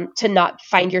 to not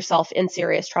find yourself in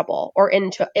serious trouble or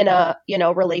in a,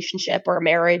 relationship or a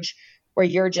marriage where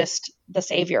you're just the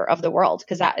savior of the world,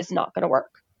 because that is not going to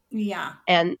work. Yeah.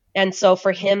 And so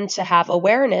for him to have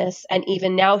awareness, and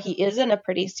even now he is in a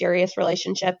pretty serious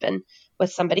relationship and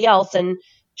with somebody else, and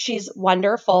she's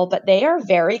wonderful, but they are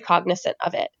very cognizant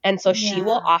of it. And so she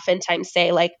will oftentimes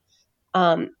say like,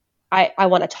 I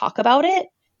want to talk about it.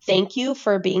 Thank you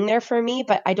for being there for me,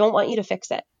 but I don't want you to fix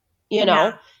it,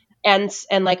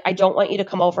 and like, I don't want you to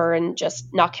come over and just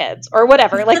knock heads or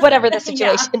whatever, like whatever the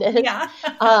situation is. Yeah.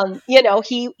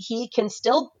 He can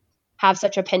still have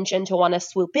such a penchant to want to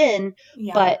swoop in,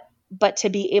 but but to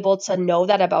be able to know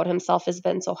that about himself has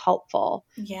been so helpful.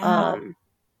 Yeah.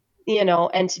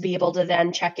 And to be able to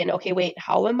then check in, okay, wait,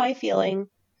 how am I feeling?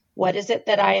 What is it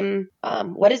that I'm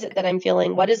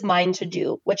feeling? What is mine to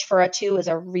do? Which for a 2 is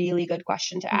a really good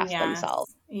question to ask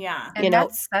themselves. Yeah. And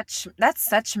that's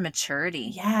such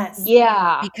maturity. Yes.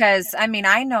 Yeah. Because I mean,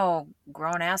 I know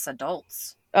grown ass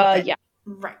adults. Yeah.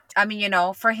 Right. I mean,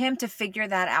 for him to figure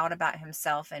that out about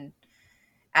himself and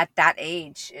at that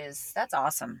age that's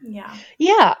awesome. Yeah.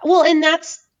 Yeah. Well, and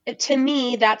to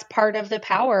me, that's part of the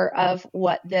power of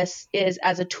what this is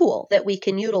as a tool that we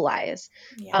can utilize.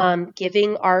 Yeah.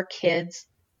 Giving our kids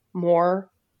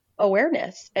more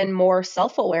awareness and more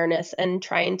self-awareness and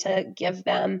trying to give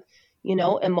them,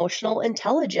 emotional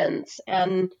intelligence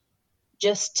and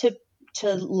just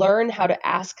to learn how to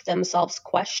ask themselves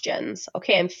questions.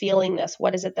 Okay, I'm feeling this.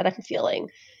 What is it that I'm feeling?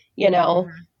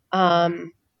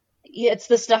 It's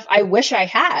the stuff I wish I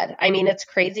had. I mean, it's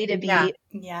crazy to be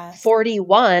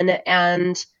 41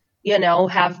 and,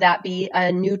 have that be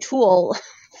a new tool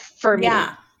for me,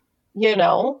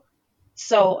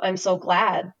 So I'm so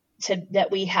glad that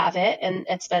we have it. And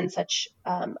it's been such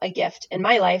a gift in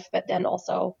my life, but then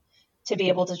also to be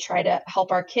able to try to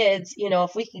help our kids,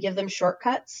 if we can give them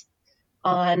shortcuts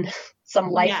on some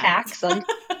life hacks on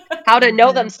how to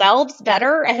know themselves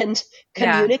better and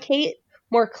communicate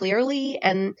more clearly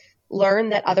and learn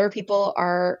that other people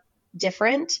are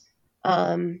different,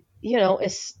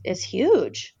 is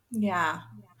huge. Yeah.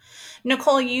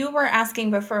 Nicole, you were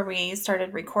asking before we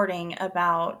started recording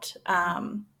about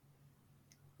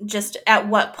just at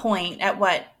what point, at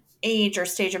what age or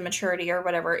stage of maturity or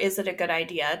whatever, is it a good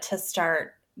idea to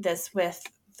start this with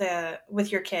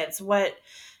your kids? What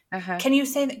can you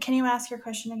say? Can you ask your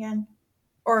question again?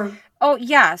 Or oh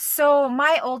yeah, so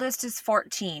my oldest is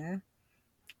 14,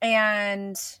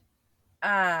 and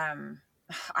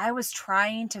I was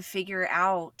trying to figure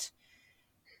out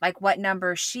like what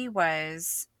number she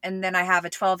was, and then I have a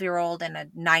 12-year-old and a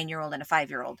 9-year-old and a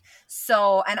 5-year-old.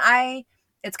 So, and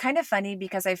it's kind of funny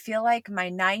because I feel like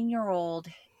my 9-year-old,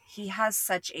 he has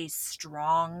such a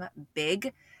strong,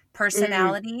 big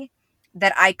personality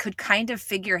that I could kind of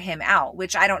figure him out,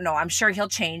 which I don't know. I'm sure he'll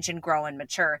change and grow and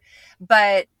mature.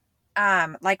 But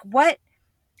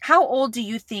how old do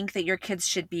you think that your kids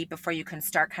should be before you can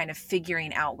start kind of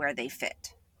figuring out where they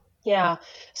fit? Yeah.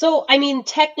 So, I mean,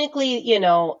 technically,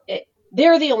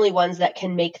 they're the only ones that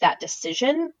can make that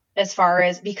decision as far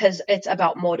as, because it's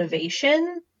about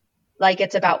motivation. Like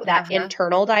it's about that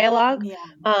internal dialogue. Yeah.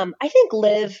 I think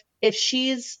Liv, if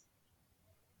she's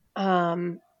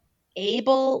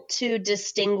able to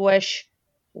distinguish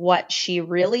what she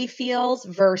really feels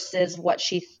versus what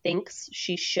she thinks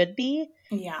she should be,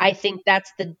 I think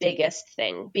that's the biggest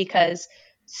thing, because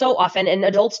so often, and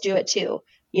adults do it too,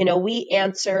 we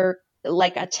answer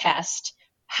like a test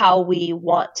how we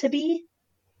want to be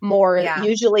more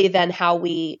usually than how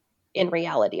we in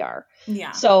reality are.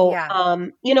 Yeah. So,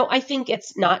 I think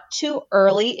it's not too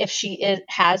early if she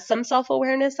has some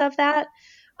self-awareness of that.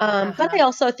 But I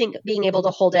also think being able to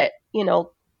hold it,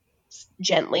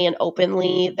 gently and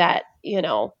openly, that,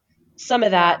 some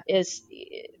of that is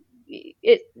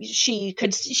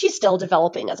she's still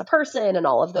developing as a person and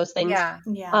all of those things.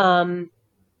 Yeah.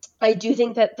 I do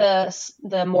think that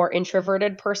the more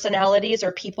introverted personalities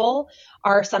or people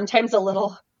are sometimes a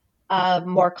little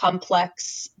more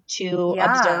complex to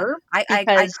observe.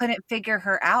 I couldn't figure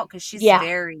her out because she's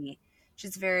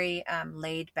very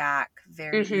laid back,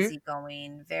 very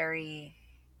easygoing, very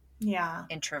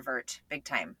introvert, big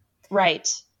time. Right.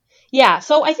 Yeah.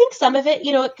 So I think some of it,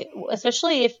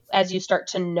 especially if as you start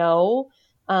to know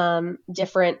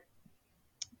different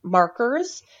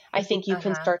markers, I think you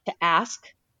can start to ask,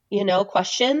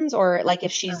 questions, or like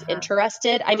if she's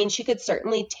interested. I mean, she could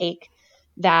certainly take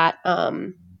that.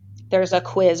 There's a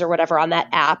quiz or whatever on that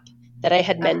app that I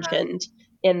had mentioned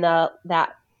in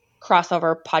that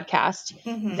crossover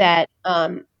podcast that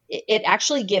it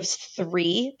actually gives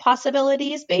 3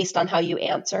 possibilities based on how you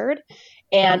answered.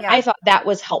 And I thought that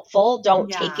was helpful. Don't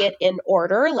take it in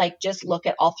order. Like just look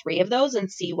at all 3 of those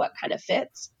and see what kind of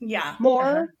fits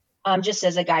more, just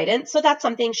as a guidance. So that's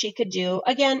something she could do.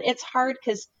 Again, it's hard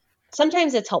because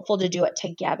sometimes it's helpful to do it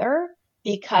together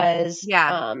because,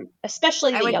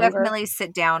 especially I would definitely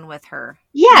sit down with her.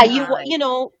 Yeah.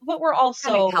 But we're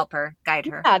also help her, guide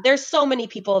her. Yeah. There's so many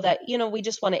people that, we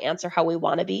just want to answer how we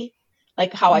want to be,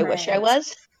 like how I wish I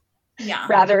was,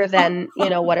 rather than,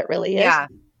 what it really is. Yeah.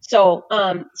 So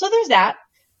there's that.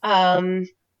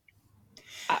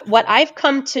 What I've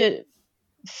come to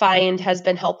find has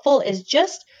been helpful is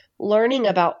just learning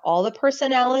about all the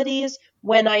personalities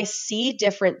when I see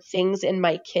different things in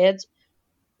my kids.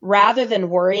 rather than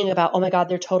worrying about, oh my God,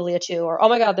 they're totally a 2, or oh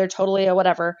my God, they're totally a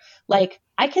whatever. Like,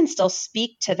 I can still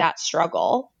speak to that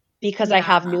struggle because I Yeah.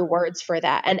 have new words for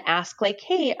that, and ask like,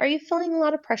 hey, are you feeling a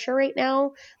lot of pressure right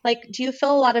now? Like, do you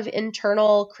feel a lot of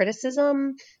internal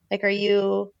criticism? Like, are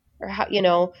you, or how,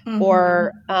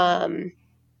 or are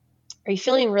you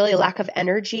feeling really lack of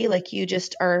energy? Like you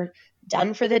just are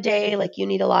done for the day? Like you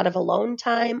need a lot of alone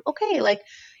time? Okay. Like,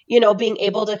 being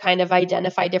able to kind of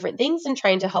identify different things and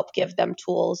trying to help give them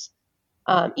tools,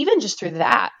 even just through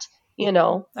that.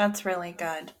 That's really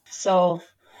good. So,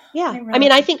 yeah. I I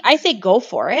mean, really I say go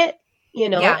for it,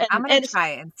 Yeah, I'm and gonna try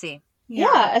it and see.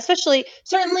 yeah, especially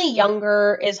certainly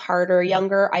younger is harder.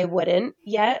 Younger, I wouldn't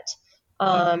yet.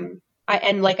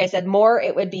 And like I said, more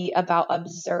it would be about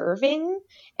observing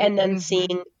and then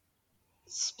seeing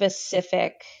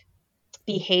specific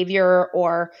behavior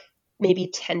or maybe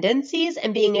tendencies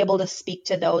and being able to speak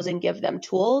to those and give them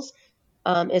tools,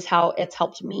 is how it's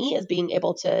helped me, is being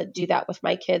able to do that with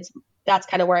my kids. That's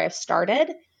kind of where I've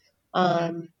started.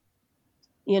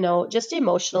 Just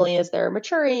emotionally as they're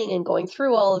maturing and going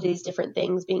through all of these different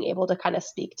things, being able to kind of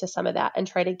speak to some of that and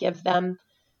try to give them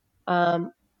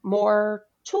more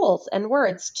tools and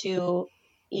words to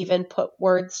even put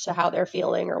words to how they're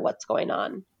feeling or what's going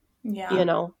on.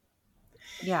 Yeah.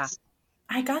 Yeah.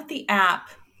 I got the app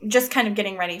just kind of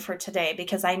getting ready for today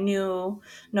because I knew,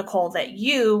 Nicole, that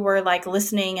you were like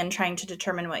listening and trying to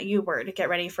determine what you were to get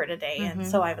ready for today. And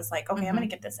so I was like, okay, I'm going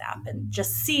to get this app and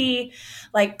just see,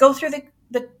 like go through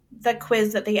the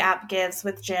quiz that the app gives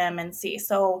with Jim and see.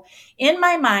 So in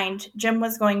my mind, Jim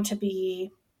was going to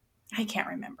be, I can't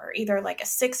remember, either like a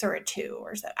 6 or a 2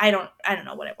 or so. I don't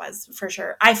know what it was for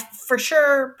sure. For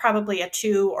sure probably a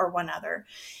 2 or one other.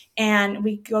 And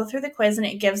we go through the quiz and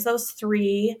it gives those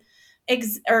three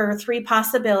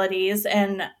possibilities.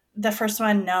 And the first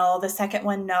one, no, the second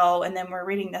one, no. And then we're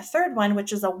reading the third one,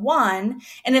 which is a 1.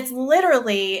 And it's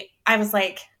literally, I was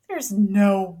like, there's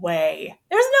no way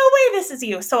this is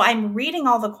you. So I'm reading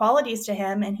all the qualities to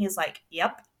him and he's like,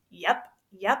 yep.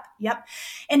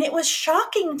 And it was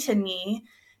shocking to me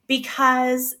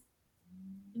because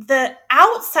the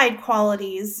outside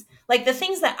qualities, like the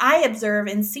things that I observe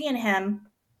and see in him,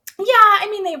 yeah, I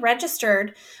mean, they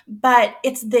registered, but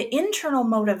it's the internal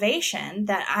motivation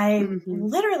that I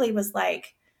literally was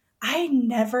like,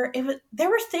 there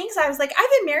were things I was like, I've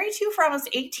been married to for almost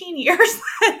 18 years.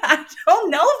 I don't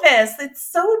know this. It's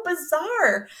so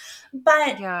bizarre.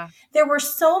 But there were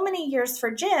so many years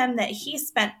for Jim that he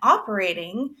spent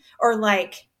operating or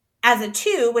like as a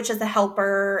 2, which is a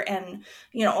helper and,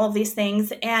 all these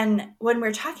things. And when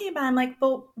we're talking about it, I'm like,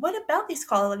 well, what about these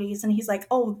qualities? And he's like,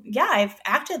 oh yeah, I've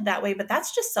acted that way, but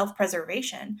that's just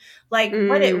self-preservation. Like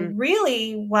what it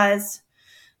really was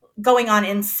going on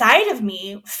inside of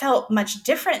me felt much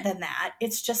different than that.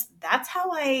 It's just, that's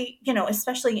how I,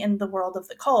 especially in the world of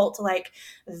the cult, like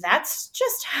that's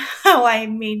just how I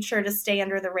made sure to stay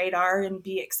under the radar and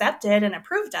be accepted and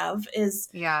approved of, is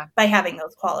by having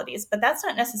those qualities. But that's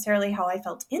not necessarily how I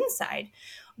felt inside,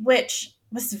 which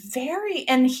was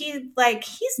and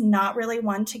he's not really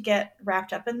one to get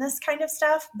wrapped up in this kind of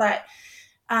stuff. But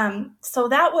so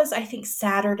that was, I think,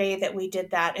 Saturday that we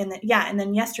did that. And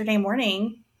then yesterday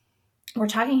morning, we're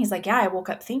talking, he's like, yeah, I woke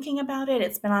up thinking about it.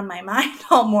 It's been on my mind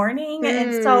all morning.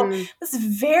 And so it was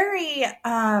very,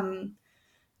 I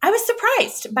was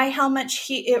surprised by how much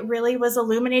it really was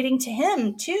illuminating to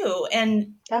him too.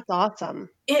 And that's awesome.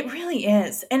 It really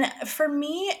is. And for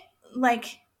me,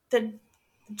 like the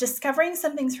discovering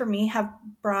some things for me have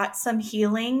brought some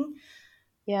healing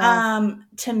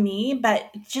to me, but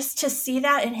just to see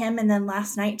that in him. And then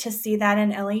last night to see that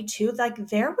in Ellie too, like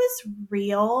there was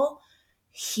real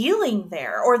healing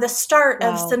there, or the start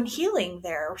of some healing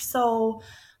there. So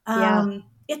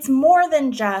it's more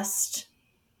than just,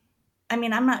 I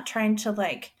mean, I'm not trying to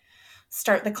like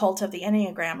start the cult of the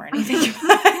Enneagram or anything.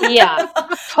 Yeah,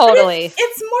 totally.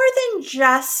 It's more than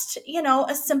just,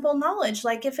 a simple knowledge.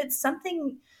 Like if it's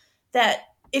something that,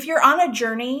 if you're on a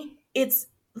journey, it's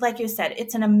like you said,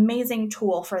 it's an amazing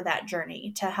tool for that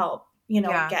journey to help,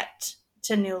 get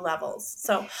to new levels.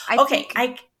 So,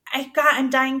 I'm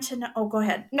dying to know. Oh, go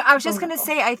ahead. No, I was just going to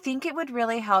say, I think it would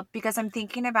really help because I'm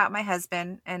thinking about my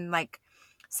husband and like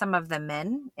some of the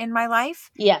men in my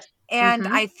life. Yes. And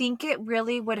I think it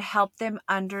really would help them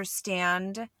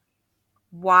understand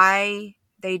why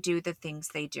they do the things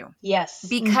they do. Yes.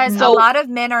 Because a lot of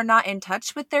men are not in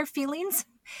touch with their feelings.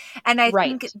 And I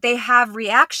think they have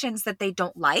reactions that they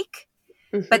don't like,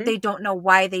 but they don't know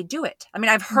why they do it. I mean,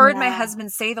 I've heard my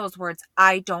husband say those words,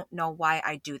 I don't know why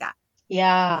I do that.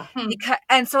 Yeah.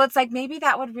 And so it's like, maybe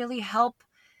that would really help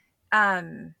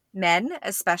men,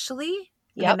 especially,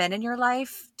 the men in your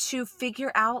life to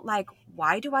figure out like,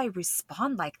 why do I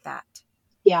respond like that?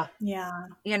 Yeah. Yeah.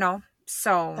 You know,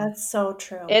 so That's so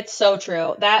true. It's so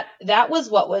true. That was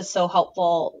what was so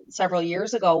helpful several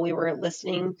years ago. We were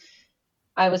listening.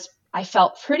 I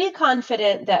felt pretty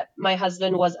confident that my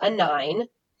husband was a 9.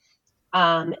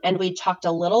 And we talked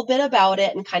a little bit about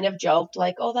it and kind of joked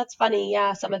like, oh, that's funny.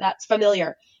 Yeah, some of that's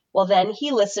familiar. Well, then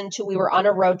we were on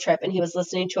a road trip and he was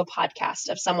listening to a podcast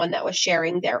of someone that was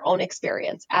sharing their own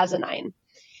experience as a 9.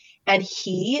 And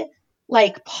he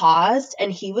like paused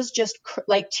and he was just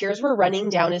like tears were running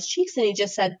down his cheeks. And he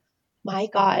just said, my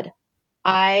God,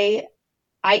 I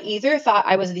either thought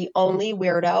I was the only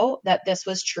weirdo that this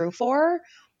was true for,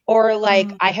 or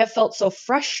like I have felt so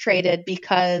frustrated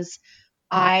because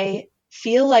I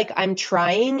feel like I'm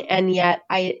trying and yet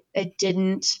I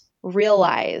didn't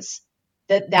realize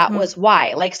that was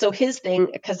why. Like, so his thing,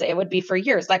 because it would be for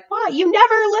years, like, why? You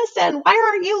never listen. Why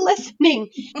aren't you listening?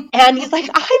 And he's like,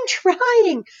 I'm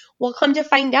trying. Well, come to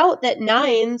find out that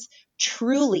 9s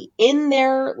truly in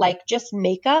their like just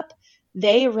makeup,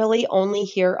 they really only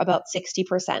hear about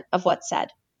 60% of what's said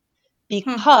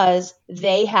because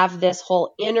they have this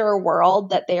whole inner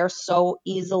world that they are so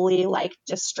easily like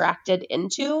distracted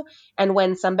into. And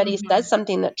when somebody says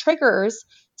something that triggers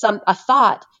a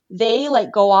thought, they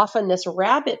like go off on this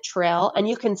rabbit trail and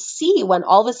you can see when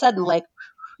all of a sudden like,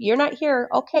 you're not here.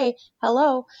 Okay.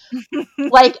 Hello.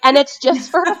 Like, and it's just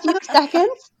for a few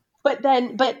seconds, but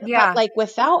like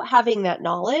without having that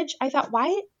knowledge, I thought,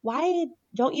 why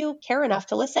don't you care enough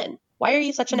to listen? Why are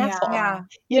you such an asshole? Yeah.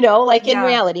 You know, like in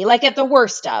reality, like at the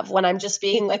worst of when I'm just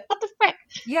being like, what the frick?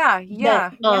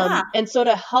 Yeah. And so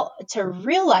to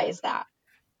realize that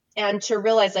and to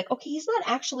realize like, okay, he's not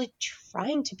actually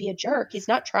trying to be a jerk. He's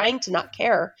not trying to not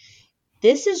care.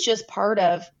 This is just part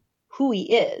of who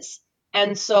he is.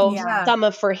 And so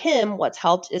for him, what's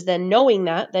helped is then knowing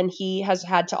that, then he has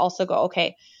had to also go,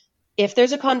 okay, if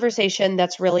there's a conversation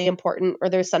that's really important or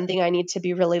there's something I need to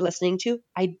be really listening to,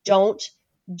 I don't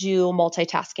do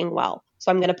multitasking well. So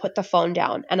I'm going to put the phone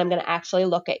down and I'm going to actually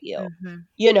look at you,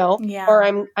 you know,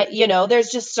 or there's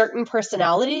just certain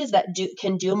personalities that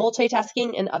can do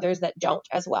multitasking and others that don't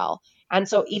as well. And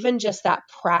so even just that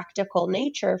practical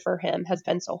nature for him has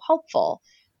been so helpful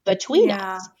between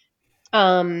us.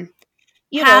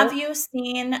 Have you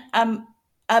seen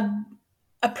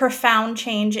a profound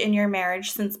change in your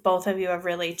marriage since both of you have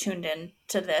really tuned in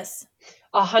to this?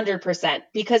 100%,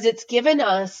 because it's given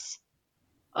us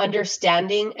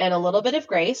understanding and a little bit of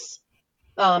grace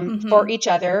for each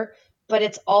other, but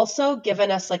it's also given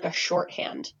us like a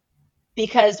shorthand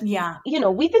because,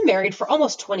 we've been married for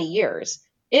almost 20 years.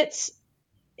 It's,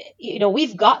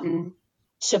 we've gotten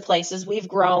to places, we've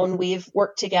grown, we've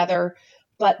worked together,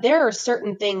 but there are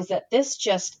certain things that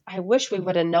I wish we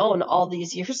would have known all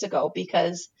these years ago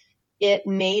because it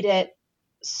made it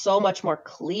so much more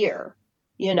clear.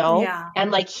 And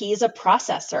like he's a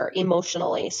processor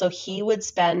emotionally. So he would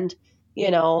spend, I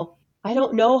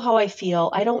don't know how I feel.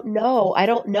 I don't know.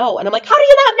 And I'm like, how do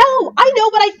you not know? I know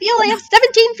what I feel. I have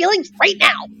 17 feelings right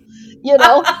now,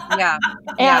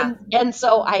 And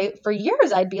so for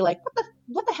years I'd be like,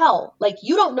 what the hell? Like,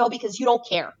 you don't know because you don't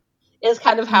care is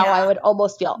kind of how I would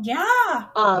almost feel.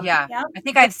 I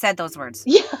think I've said those words.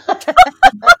 Yeah. But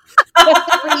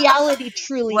the reality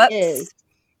truly is,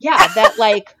 that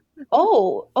like,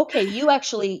 oh, okay,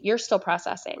 you're still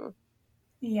processing.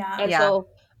 And so,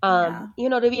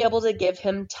 to be able to give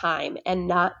him time and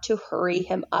not to hurry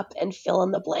him up and fill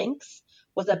in the blanks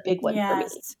was a big one for me.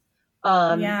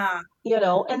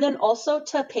 And then also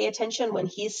to pay attention when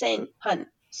he's saying, hun,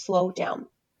 slow down.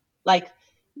 Like,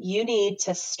 you need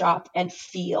to stop and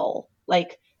feel.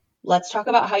 Like, let's talk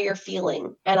about how you're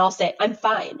feeling. And I'll say, I'm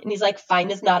fine. And he's like,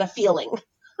 fine is not a feeling.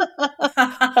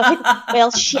 Like, well,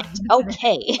 shit.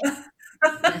 Okay.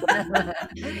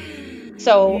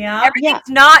 So everything's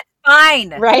not fine,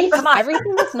 right? Come on.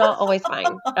 Everything is not always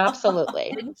fine.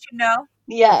 Absolutely. Didn't you know?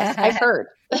 Yes, I've heard.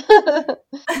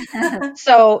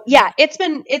 So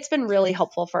it's been really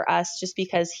helpful for us just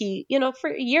because he,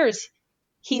 for years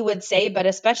he would say, but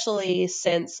especially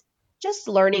since just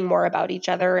learning more about each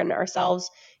other and ourselves,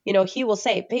 he will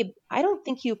say, babe, I don't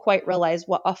think you quite realize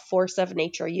what a force of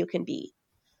nature you can be.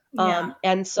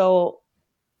 And so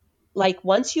like,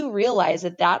 once you realize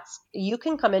that you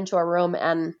can come into a room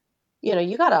and,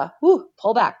 you gotta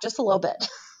pull back just a little bit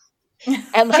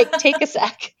and like take a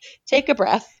sec, take a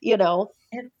breath,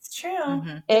 It's true.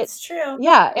 It's true.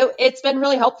 Yeah. It's been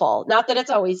really helpful. Not that it's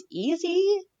always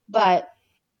easy, but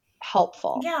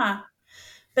helpful. Yeah.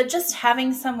 But just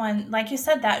having someone, like you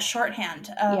said, that shorthand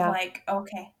of like,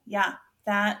 okay,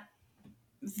 that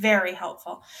very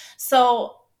helpful.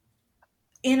 So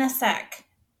in a sec,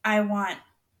 I want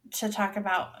to talk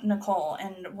about Nicole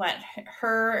and what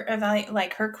her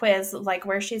like her quiz, like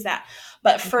where she's at.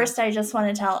 But first, I just want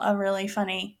to tell a really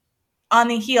funny, on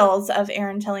the heels of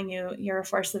Erin telling you you're a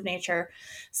force of nature.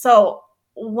 So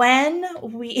when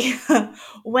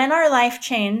when our life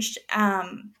changed,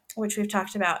 which we've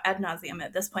talked about ad nauseum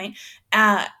at this point,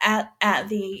 at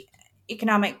the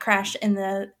economic crash in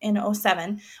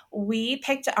 07,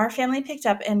 our family picked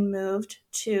up and moved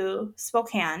to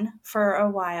Spokane for a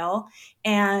while.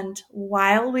 And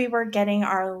while we were getting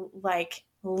our, like,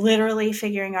 literally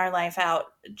figuring our life out,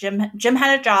 Jim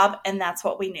had a job, and that's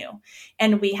what we knew.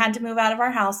 And we had to move out of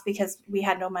our house because we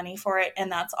had no money for it,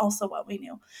 and that's also what we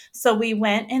knew. So we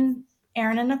went, and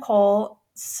Erin and Nicole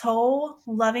so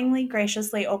lovingly,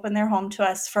 graciously opened their home to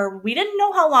us for, we didn't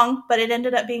know how long, but it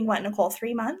ended up being, what, Nicole,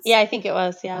 3 months? Yeah, I think it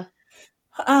was. Yeah.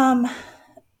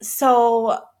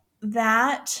 So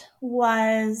that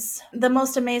was the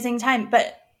most amazing time.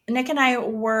 But Nick and I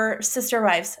were sister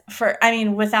wives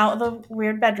without the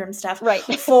weird bedroom stuff. Right.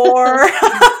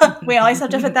 We always have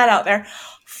to put that out there,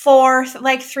 for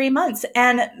like 3 months.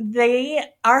 And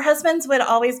our husbands would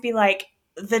always be like,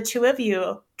 the two of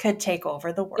you could take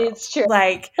over the world. It's true.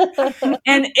 Like,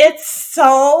 and it's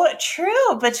so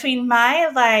true, between my,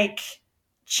 like,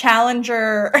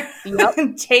 challenger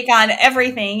take on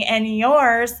everything and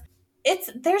yours.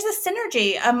 There's a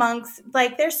synergy amongst,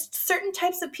 like, there's certain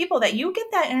types of people that you get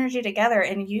that energy together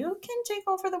and you can take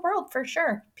over the world for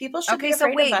sure. People should be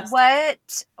afraid of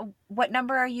us. What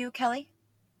number are you, Kelly?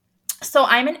 So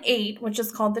I'm an 8, which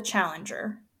is called the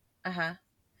challenger.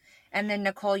 And then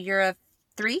Nicole, you're a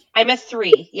 3? I'm a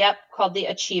 3. Yep. Called the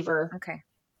achiever. Okay.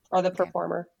 Or the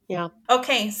performer. Yeah.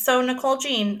 Okay. So Nicole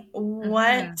Jean,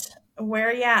 where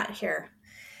are you at here?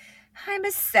 I'm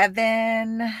a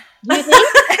 7. You think?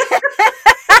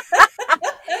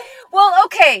 Well,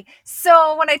 okay.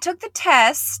 So when I took the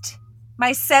test,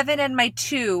 my 7 and my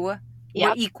 2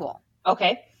 were equal.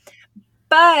 Okay.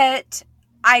 But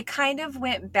I kind of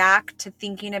went back to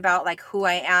thinking about, like, who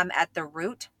I am at the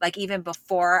root, like even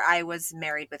before I was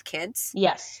married with kids.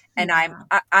 Yes. And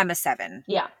I'm a 7.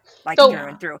 Yeah. Like, through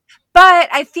and through. But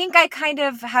I think I kind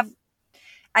of have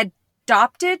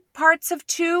adopted parts of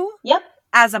 2. Yep.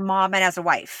 As a mom and as a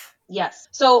wife. Yes.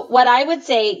 So what I would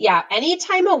say,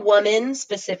 anytime a woman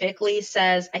specifically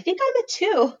says, I think I'm a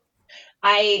 2,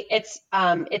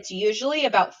 it's usually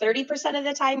about 30% of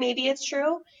the time, maybe it's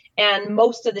true. And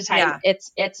most of the time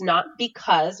it's not,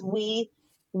 because we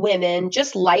women,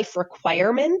 just life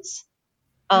requirements,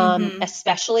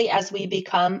 especially as we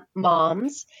become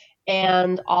moms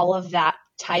and all of that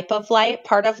type of life,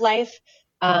 part of life,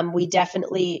 we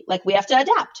definitely, like, we have to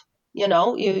adapt, you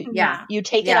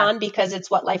take it on because it's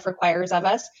what life requires of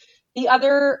us. The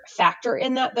other factor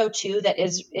in that, though, too, that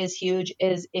is huge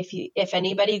is if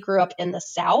anybody grew up in the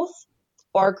South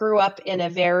or grew up in a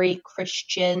very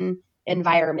Christian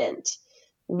environment,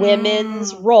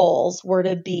 women's roles were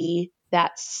to be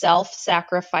that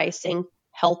self-sacrificing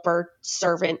helper,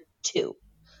 servant too.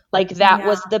 Like, that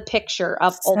was the picture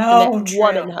of ultimate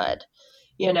womanhood,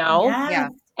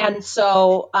 And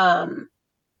so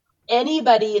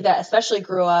anybody that especially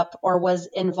grew up or was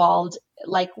involved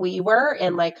like we were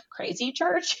in, like, crazy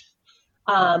church,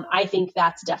 I think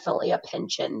that's definitely a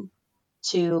pension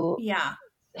to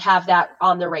have that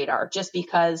on the radar, just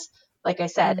because, like I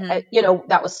said,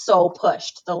 that was so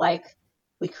pushed.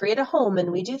 We create a home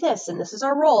and we do this and this is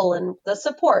our role and the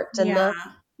support and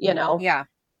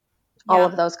all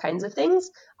of those kinds of things.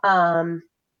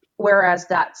 Whereas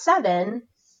that 7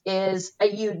 is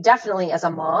you definitely, as a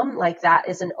mom, like, that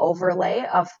is an overlay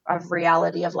of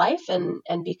reality of life. And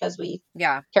because we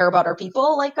care about our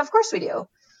people, like, of course we do.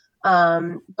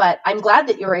 But I'm glad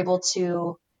that you're able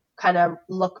to kind of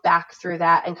look back through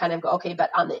that and kind of go, okay, but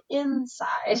on the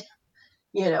inside,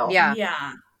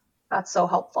 that's so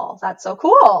helpful. That's so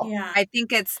cool. Yeah. I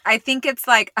think it's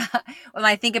like, when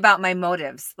I think about my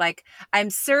motives, like,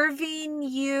 I'm serving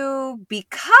you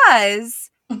because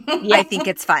I think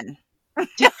it's fun. I'm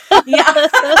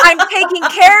taking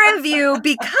care of you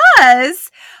because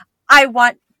I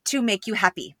want to make you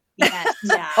happy. Yes.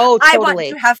 Yeah. Oh, totally. I want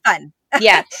to have fun.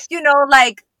 Yes.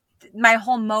 Like, my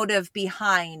whole motive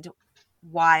behind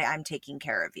why I'm taking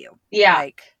care of you. Yeah.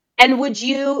 Like, and would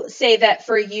you say that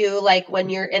for you, like, when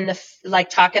you're in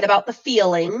talking about the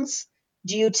feelings,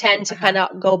 do you tend to kind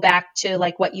of go back to,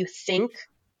 like, what you think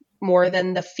more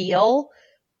than the feel?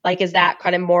 Like, is that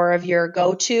kind of more of your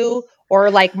go-to,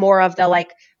 or, like, more of the,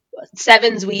 like,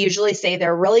 7s, we usually say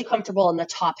they're really comfortable in the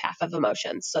top half of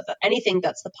emotions. So that anything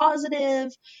that's the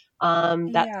positive,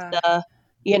 that's the,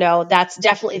 that's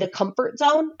definitely the comfort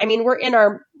zone. I mean, we're in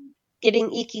our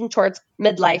getting eking towards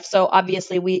midlife. So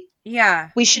obviously we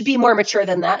should be more mature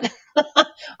than that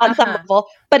on some level.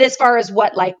 But as far as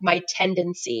what like my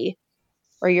tendency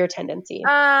or your tendency?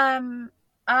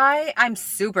 I'm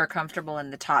super comfortable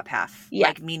in the top half. Yeah.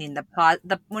 Like meaning the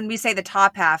when we say the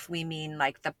top half, we mean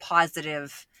like the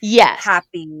positive, yes,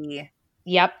 happy,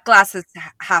 yep, glasses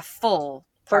half full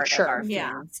for part sure. of our Yeah.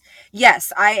 feelings.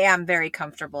 Yes, I am very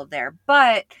comfortable there.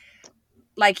 But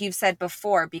like you've said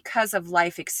before, because of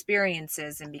life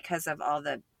experiences and because of all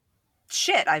the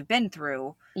shit I've been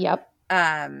through, Yep.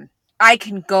 I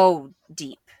can go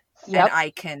deep. Yep. And I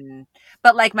can,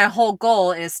 but like my whole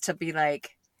goal is to be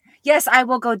like, yes, I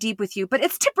will go deep with you, but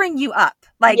it's to bring you up.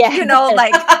 Like, Yes. you know,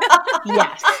 like,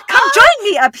 Yes. come join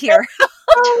me up here.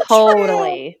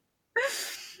 Totally.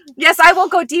 Yes, I will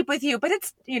go deep with you, but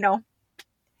it's, you know.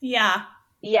 Yeah.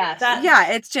 Yes.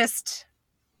 Yeah, it's just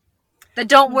the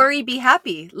don't worry, be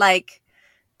happy. Like,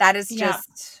 that is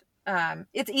just,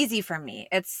 it's easy for me.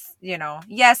 It's, you know,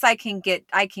 yes, I can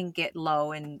get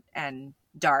low and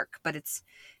dark, but it's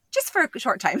just for a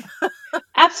short time.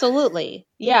 Absolutely.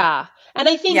 Yeah. And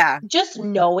I think just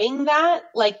knowing that,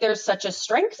 like, there's such a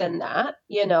strength in that,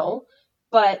 you know,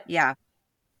 but yeah,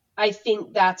 I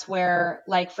think that's where,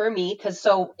 like, for me, because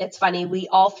so it's funny, we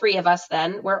all three of us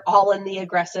then, we're all in the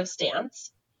aggressive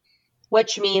stance,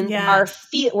 which means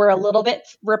we're a little bit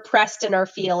repressed in our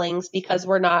feelings because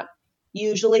we're not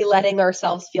usually letting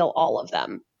ourselves feel all of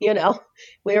them, you know,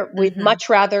 we'd much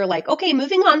rather like, okay,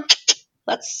 moving on.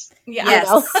 Let's, you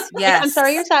know, I'm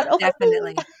sorry you're sad. Okay.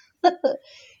 Definitely.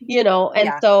 You know,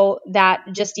 and so that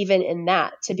just even in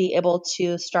that to be able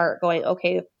to start going,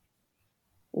 okay,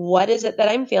 what is it that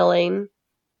I'm feeling?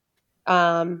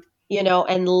 You know,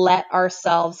 and let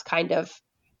ourselves kind of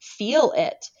feel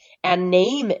it and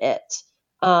name it.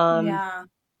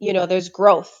 You know, there's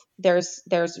growth, there's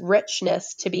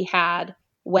richness to be had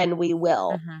when we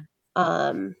will.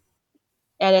 And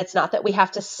it's not that we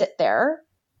have to sit there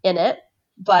in it,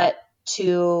 but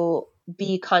to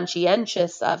be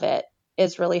conscientious of it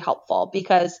is really helpful,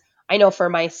 because I know for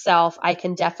myself, I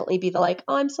can definitely be the like,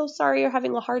 oh, I'm so sorry you're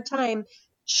having a hard time.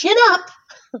 Chin up,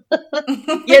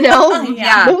 you know, moving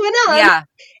on. Yeah.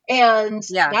 And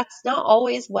that's not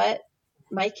always what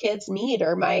my kids need,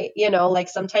 or my, you know, like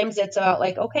sometimes it's about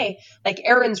like, okay, like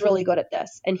Aaron's really good at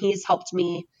this and he's helped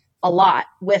me a lot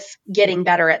with getting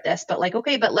better at this, but like,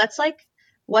 okay, but let's like,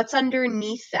 what's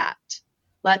underneath that?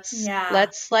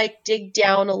 Let's like dig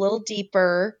down a little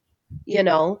deeper, you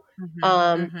know,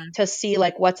 to see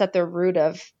like what's at the root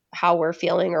of how we're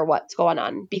feeling or what's going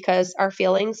on, because our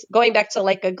feelings, going back to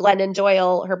like a Glennon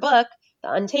Doyle, her book,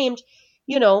 The Untamed,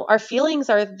 you know, our feelings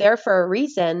are there for a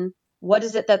reason. What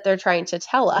is it that they're trying to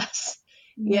tell us?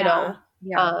 You know?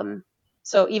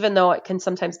 So even though it can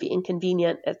sometimes be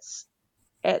inconvenient, it's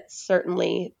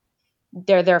certainly,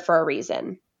 they're there for a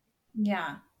reason.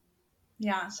 Yeah.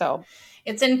 So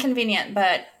it's inconvenient,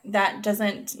 but that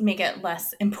doesn't make it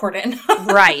less important.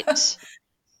 Right.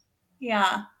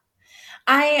 Yeah.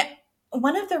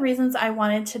 One of the reasons I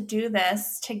wanted to do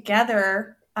this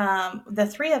together, the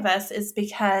three of us, is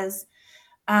because,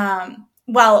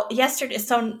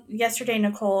 yesterday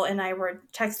Nicole and I were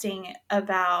texting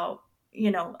about,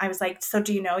 you know, I was like, so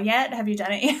do you know yet? Have you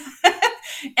done it yet?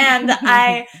 And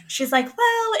she's like,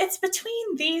 well, it's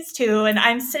between these two. And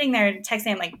I'm sitting there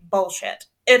texting, I'm like, bullshit.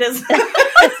 It is.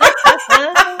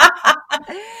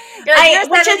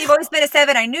 You've always been a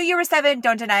 7. I knew you were 7.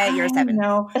 Don't deny it. You're a 7.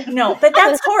 No, but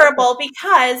that's horrible,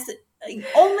 because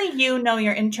only you know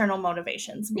your internal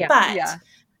motivations. Yeah. But,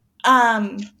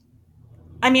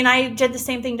 I mean, I did the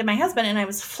same thing to my husband and I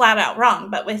was flat out wrong.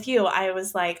 But with you, I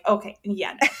was like, okay,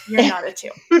 no, you're not a 2.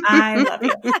 I love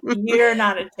you. You're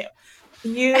not a 2.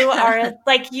 You are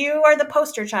the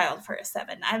poster child for a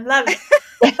 7. I love you.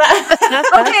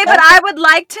 Okay, but I would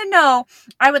like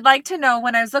to know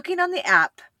when I was looking on the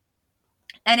app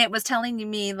and it was telling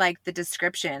me like the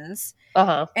descriptions,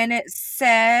 and it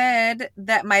said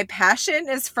that my passion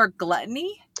is for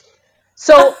gluttony.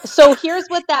 So here's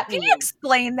what that means. Can you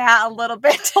explain that a little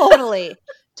bit? Totally.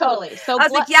 So I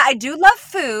was like, yeah, I do love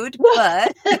food,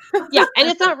 but yeah, and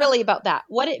it's not really about that.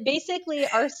 What it basically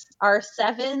our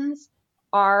 7s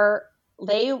are,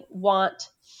 they want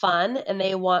fun and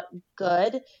they want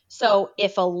good. So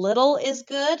if a little is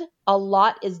good, a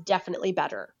lot is definitely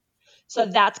better. So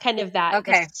that's kind of that.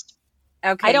 Okay.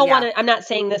 I don't want to, I'm not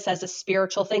saying this as a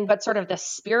spiritual thing, but sort of the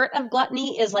spirit of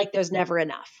gluttony is like, there's never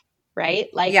enough, right?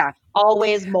 Like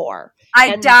always more.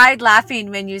 I died laughing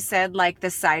when you said like the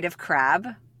side of crab.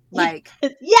 Like,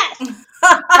 yes.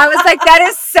 I was like, that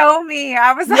is so me.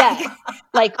 I was like, Yes.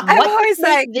 Like, I'm what always could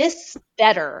make like- this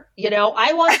better? You know,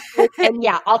 I want, and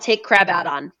yeah, I'll take crab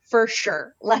add-on for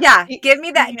sure. Like, yeah, give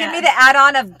me that. Yeah. Give me the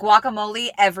add-on of guacamole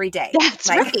every day. that's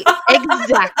Like, right.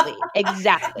 Exactly.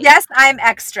 Exactly. yes, I'm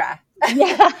extra.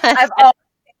 Yes. I've always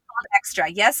been called extra.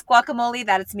 Yes, guacamole,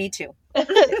 that is me too.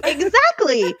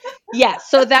 Exactly. Yes.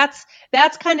 So that's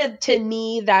kind of, to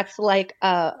me, that's like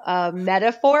a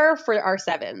metaphor for our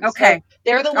sevens. Okay. So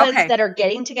they're the ones Okay. that are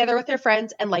getting together with their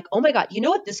friends and like, oh my God, you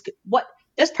know what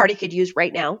this party could use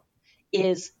right now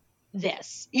is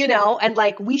this, you know, and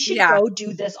like we should Yeah. go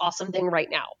do this awesome thing right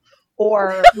now.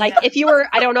 Or like if you were,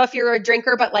 I don't know if you're a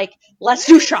drinker, but like let's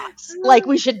do shots. Like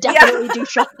we should definitely do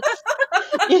shots.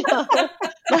 You know,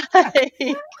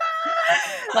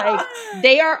 like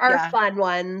they are our Yeah. fun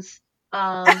ones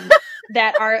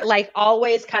that are like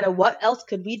always kind of, what else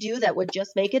could we do that would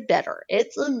just make it better?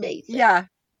 It's amazing. Yeah.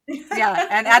 Yeah.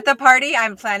 And at the party,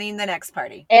 I'm planning the next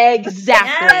party. Exactly.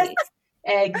 Yes.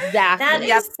 Exactly. That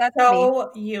Yep, is that's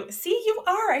so you. See, you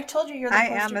are. I told you you're the I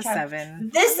poster am a child. 7.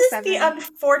 This I'm a is the 7.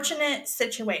 unfortunate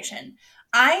situation.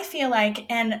 I feel like,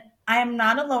 and I am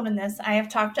not alone in this, I have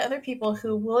talked to other people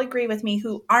who will agree with me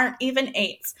who aren't even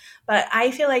 8s, but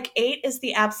I feel like 8 is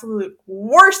the absolute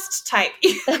worst type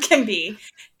you can be,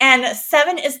 and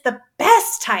 7 is the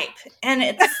best type. And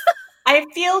it's, I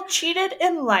feel cheated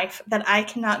in life that I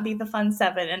cannot be the fun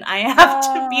 7 and I have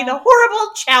to be the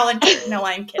horrible challenger. No,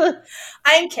 I'm kidding.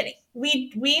 I'm kidding.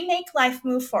 We make life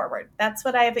move forward. That's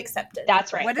what I have accepted.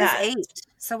 That's right. What is 8?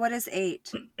 So what is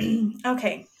 8?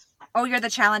 Okay. Oh, you're the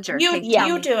challenger. You Okay, tell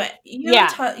you me. do it. You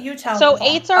Yeah. you tell So people.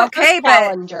 8s are Okay, a but-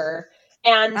 challenger.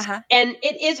 And Uh-huh. and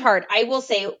it is hard. I will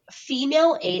say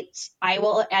female 8s,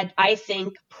 I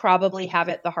think probably have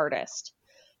it the hardest.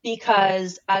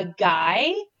 Because a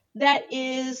guy that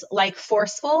is like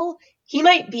forceful, he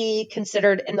might be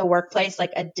considered in the workplace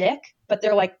like a dick, but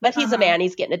they're like, but he's a Uh-huh. man,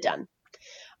 he's getting it done.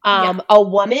 Yeah. A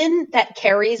woman that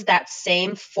carries that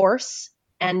same force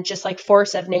and just like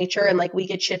force of nature and like we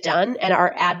get shit done and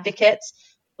our advocates,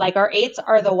 like our 8s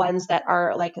are the ones that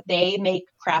are like, they make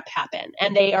crap happen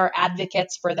and they are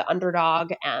advocates for the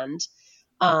underdog and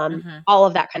all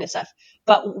of that kind of stuff.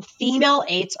 But female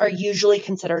 8s are usually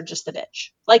considered just a bitch.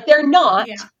 Like they're not,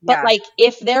 Yeah. but Yeah. like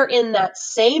if they're in that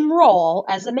same role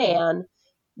as a man,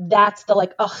 that's the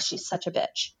like, oh, she's such a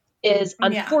bitch, is Yeah.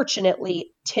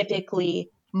 unfortunately typically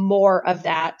more of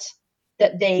that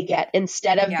they get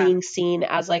instead of Yeah. being seen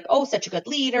as like, oh, such a good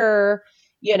leader,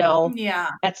 you know, Yeah.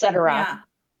 etc. Yeah.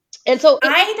 And so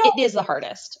I don't it is the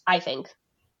hardest, I think.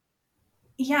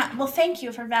 Yeah, well, thank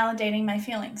you for validating my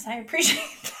feelings. I appreciate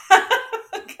that.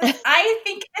 'Cause I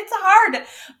think it's hard,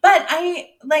 but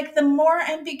I like the more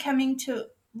I'm becoming to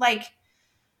like,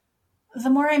 the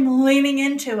more I'm leaning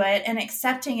into it and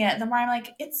accepting it, the more I'm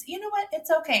like, it's, you know what, it's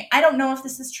okay. I don't know if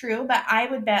this is true, but I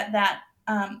would bet that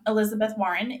Elizabeth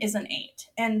Warren is an 8,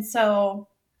 and so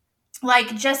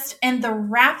like just and the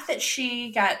rap that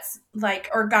she got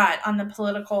on the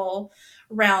political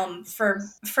realm for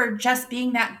just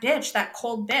being that bitch, that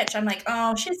cold bitch. I'm like,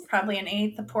 oh, she's probably an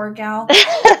 8, the poor gal.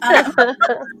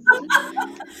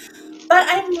 But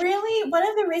I'm really, one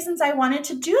of the reasons I wanted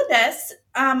to do this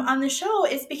on the show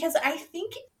is because I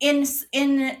think in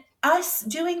us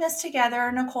doing this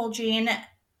together, Nicole Jean,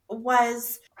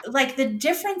 was like the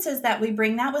differences that we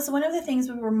bring. That was one of the things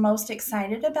we were most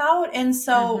excited about. And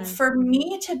so for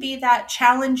me to be that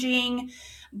challenging,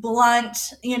 blunt,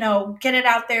 you know, get it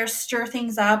out there, stir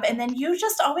things up, and then you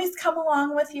just always come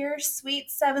along with your sweet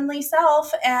 7-ly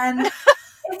self, and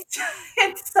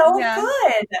it's so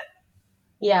good.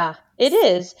 Yeah, it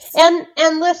is.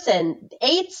 And listen,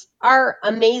 8s are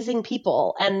amazing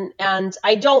people, and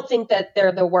I don't think that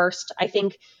they're the worst. I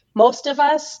think most of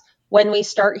us, when we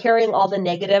start hearing all the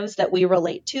negatives that we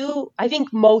relate to, I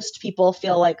think most people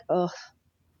feel like, ugh.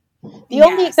 The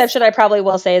only exception I probably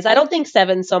will say is I don't think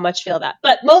 7s so much feel that,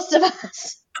 but most of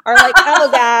us are like, oh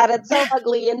God, it's so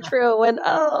ugly and true, and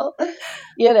oh,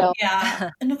 you know.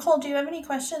 Yeah. Nicole, do you have any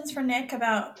questions for Nick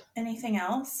about anything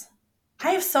else?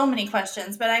 I have so many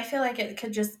questions, but I feel like it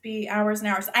could just be hours and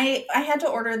hours. I had to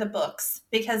order the books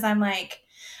because I'm like,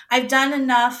 I've done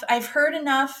enough. I've heard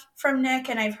enough from Nick,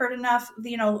 and I've heard enough,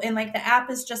 you know, and like the app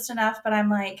is just enough, but I'm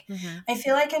like, I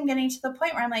feel like I'm getting to the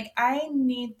point where I'm like, I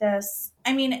need this.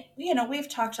 I mean, you know, we've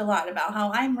talked a lot about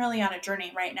how I'm really on a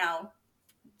journey right now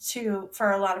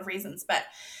for a lot of reasons, but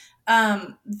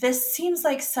this seems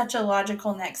like such a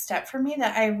logical next step for me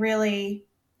that I really,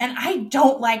 and I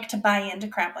don't like to buy into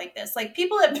crap like this. Like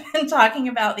people have been talking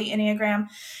about the Enneagram,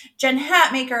 Jen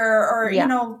Hatmaker, or, you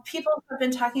know, people have been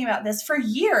talking about this for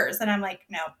years. And I'm like,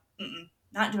 no,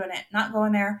 not doing it, not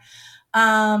going there.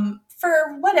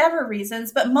 For whatever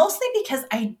reasons, but mostly because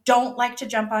I don't like to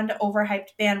jump onto overhyped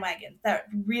bandwagons. That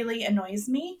really annoys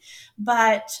me.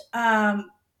 But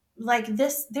like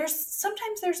this, there's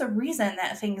a reason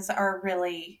that things are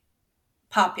really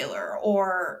popular,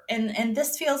 or and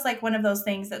this feels like one of those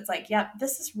things that's like, yep,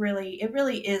 it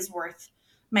really is worth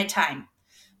my time,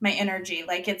 my energy.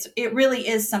 Like it really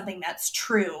is something that's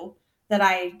true that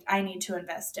I need to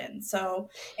invest in.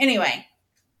 So anyway,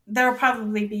 there'll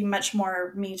probably be much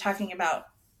more me talking about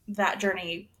that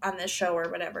journey on this show or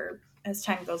whatever as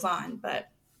time goes on. But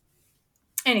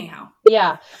anyhow.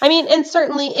 Yeah. I mean, and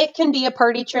certainly it can be a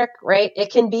party trick, right?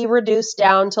 It can be reduced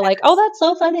down to like, oh, that's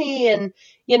so funny. And,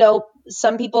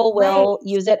 some people will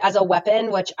use it as a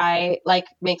weapon, which I like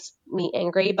makes me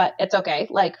angry, but it's okay.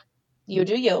 Like, you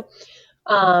do you.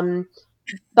 But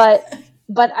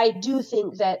I do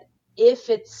think that if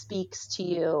it speaks to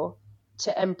you,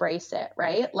 to embrace it,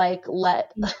 right? Like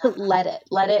let it,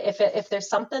 if there's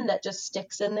something that just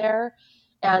sticks in there,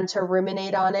 and to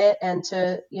ruminate on it and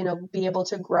to, be able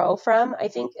to grow from, I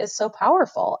think is so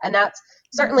powerful. And that's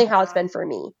certainly how it's been for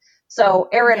me. So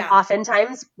Aaron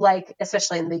oftentimes, like,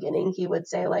 especially in the beginning, he would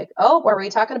say like, oh, were we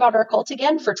talking about our cult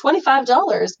again? For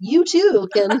 $25, you too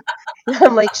can.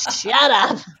 I'm like, shut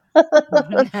up. Well,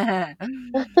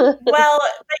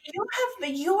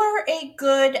 but you are a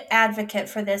good advocate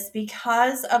for this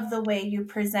because of the way you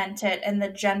present it and the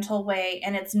gentle way,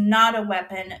 and it's not a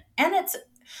weapon. And it's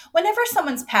whenever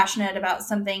someone's passionate about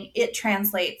something, it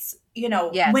translates,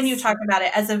 Yes. when you talk about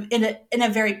it as in a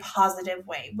very positive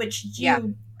way, which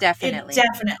definitely. it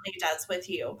definitely does with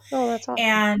you. Oh, that's awesome.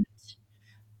 And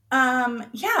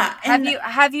yeah.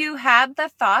 Have you had the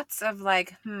thoughts of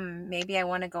like, maybe I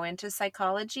want to go into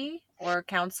psychology or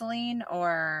counseling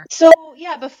or? So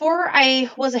yeah, before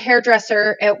I was a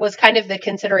hairdresser, it was kind of the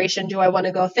consideration, do I want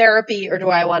to go therapy or do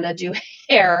I want to do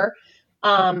hair?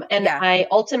 I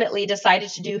ultimately decided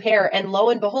to do hair, and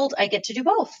lo and behold, I get to do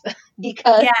both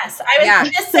because yes, I was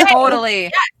going to say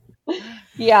totally.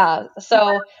 Yeah.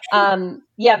 So,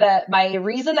 my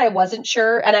reason I wasn't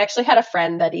sure, and I actually had a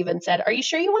friend that even said, are you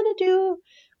sure you want to do,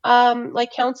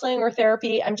 like counseling or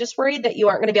therapy? I'm just worried that you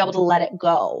aren't going to be able to let it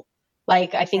go.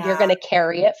 Like, I think you're going to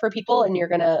carry it for people and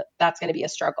that's going to be a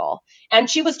struggle. And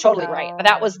she was totally right.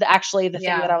 That was actually the thing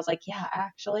that I was like, yeah,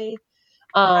 actually.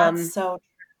 That's so true.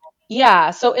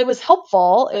 Yeah. So it was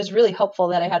helpful. It was really helpful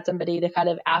that I had somebody to kind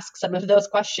of ask some of those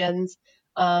questions.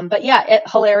 But yeah,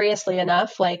 hilariously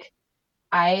enough, like,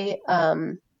 my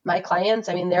clients,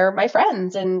 I mean, they're my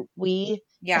friends, and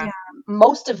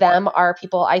most of them are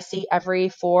people I see every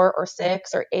 4 or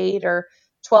 6 or 8 or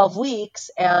 12 weeks.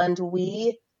 And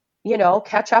we,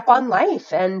 catch up on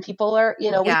life, and people are,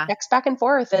 we text back and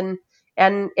forth, and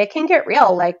it can get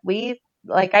real. Like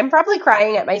I'm probably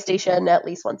crying at my station at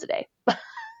least once a day.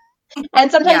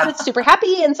 And sometimes it's super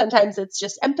happy, and sometimes it's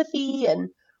just empathy and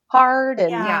hard,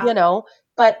 and,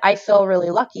 but I feel really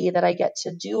lucky that I get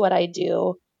to do what I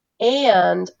do.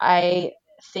 And I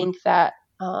think that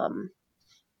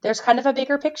there's kind of a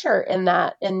bigger picture in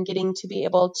that, and getting to be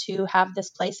able to have this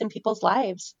place in people's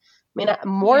lives. I mean,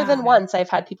 more than once I've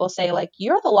had people say like,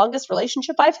 you're the longest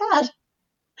relationship I've had.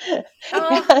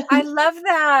 Oh, I love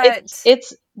that.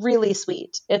 It's really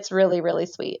sweet. It's really, really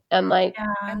sweet. And like,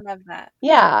 I love that.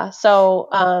 Yeah. So,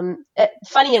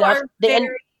 funny enough,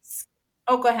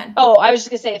 oh, go ahead. Oh, I was just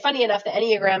gonna say, funny enough, the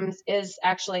Enneagrams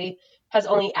has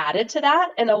only added to that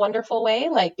in a wonderful way,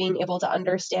 like being able to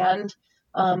understand.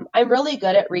 I'm really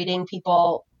good at reading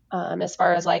people, as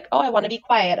far as like, oh, I want to be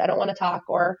quiet, I don't want to talk,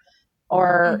 or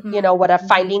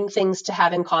finding things to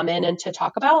have in common and to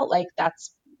talk about. Like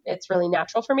it's really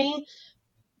natural for me.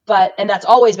 And that's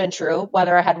always been true,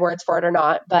 whether I had words for it or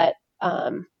not. But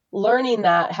learning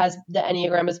the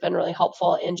Enneagram has been really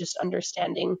helpful in just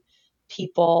understanding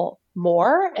people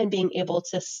more and being able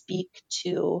to speak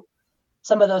to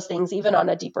some of those things even on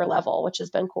a deeper level, which has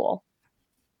been cool.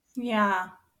 Yeah.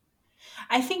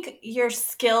 I think you're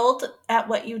skilled at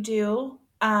what you do.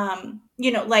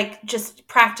 Like just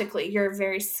practically, you're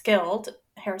very skilled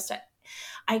hairstyle.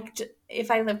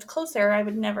 If I lived closer, I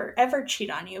would never ever cheat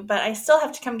on you, but I still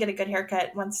have to come get a good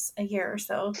haircut once a year or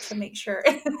so to make sure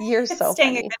you're so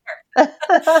staying funny. A good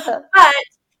haircut. But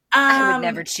I would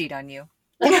never cheat on you.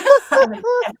 Isn't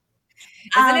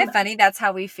it funny? That's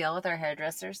how we feel with our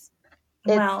hairdressers.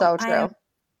 It's so true.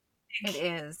 It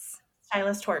is.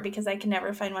 Stylist whore because I can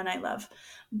never find one I love.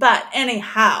 But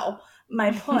anyhow,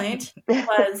 my point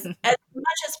was, as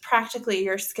much as practically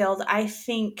you're skilled, I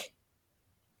think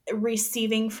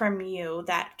receiving from you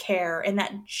that care and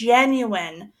that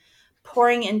genuine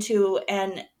pouring into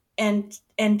and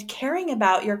caring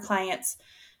about your clients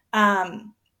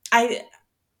I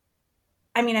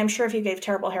mean, I'm sure if you gave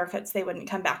terrible haircuts, they wouldn't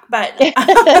come back. But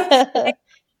I'm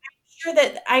sure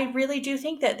that I really do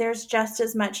think that there's just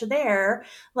as much there.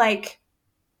 Like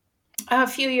a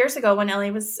few years ago when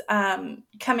Ellie was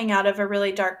coming out of a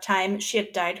really dark time, she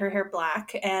had dyed her hair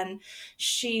black, and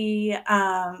she,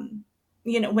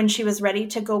 when she was ready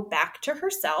to go back to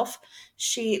herself,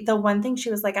 the one thing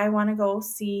she was like, I want to go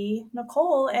see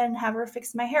Nicole and have her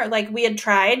fix my hair. Like we had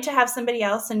tried to have somebody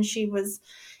else, and it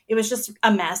was just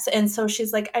a mess. And so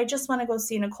she's like, I just want to go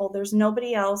see Nicole. There's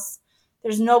nobody else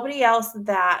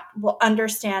that will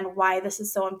understand why this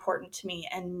is so important to me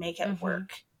and make it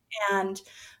work. And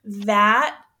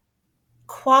that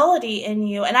quality in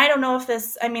you, and I don't know if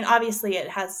this, I mean, obviously it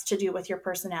has to do with your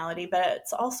personality, but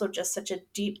it's also just such a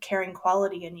deep, caring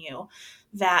quality in you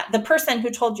that the person who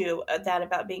told you that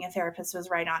about being a therapist was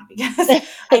right on, because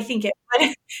I think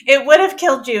it would have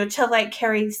killed you to like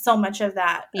carry so much of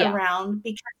that around,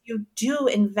 because you do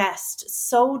invest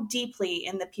so deeply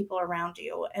in the people around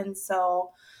you. And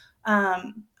so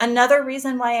another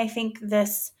reason why I think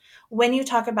this, when you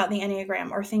talk about the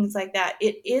Enneagram or things like that,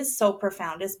 it is so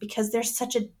profound, is because there's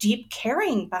such a deep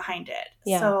caring behind it.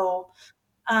 Yeah. So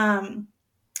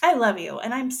I love you.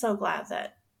 And I'm so glad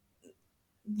that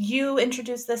you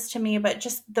introduced this to me, but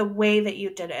just the way that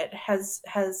you did it has,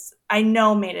 I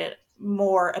know, made it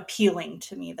more appealing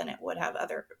to me than it would have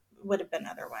been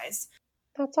otherwise.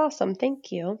 That's awesome.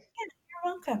 Thank you. Yeah,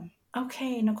 you're welcome.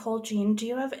 Okay, Nicole Jean, do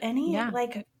you have any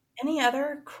any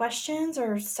other questions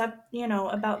or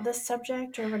about this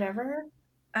subject or whatever?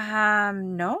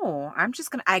 No,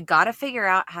 I gotta figure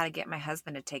out how to get my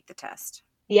husband to take the test.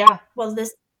 Yeah. Well,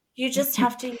 you just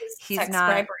have to use sex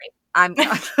bribery. I'm does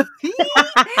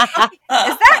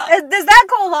that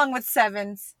go along with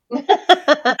sevens? Amen,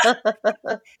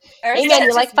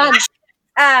 you like fun.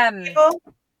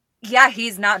 Yeah,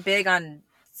 he's not big on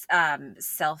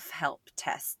self-help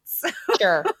tests.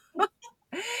 Sure.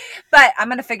 But I'm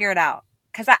gonna figure it out,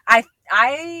 because I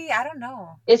don't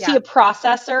know. Is he a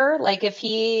processor? Like if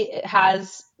he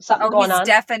has something going on? He's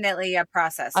definitely a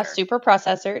processor. A super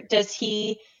processor. Does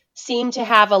he seem to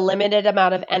have a limited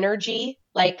amount of energy?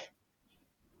 Like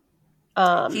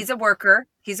he's a worker.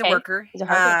 He's a worker. He's a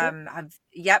hard worker.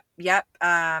 Yep.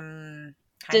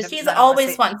 He's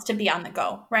always wants to be on the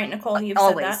go, right, Nicole? You've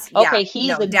always said that. Okay,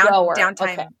 he's a goer.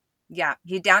 Downtime. Okay. Yeah,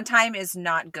 downtime is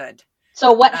not good.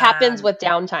 So what happens with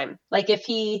downtime? Like if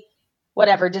he,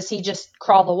 whatever, does he just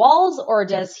crawl the walls, or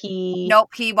does he?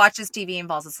 Nope, he watches TV and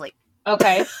falls asleep.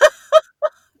 Okay.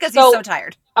 Because he's so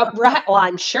tired. Right. Well,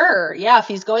 I'm sure. Yeah, if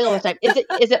he's going all the time, is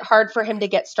it hard for him to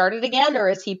get started again, or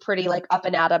is he pretty like up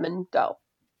and at 'em and go?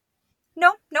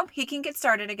 No, he can get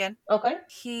started again. Okay.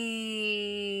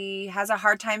 He has a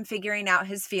hard time figuring out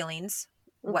his feelings,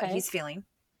 what he's feeling.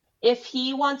 If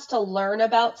he wants to learn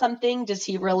about something, does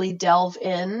he really delve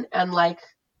in and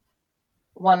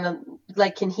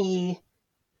can he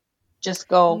just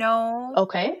go? No.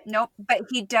 Okay. Nope. But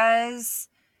he does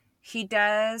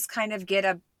kind of get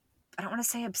I don't want to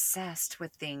say obsessed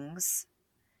with things.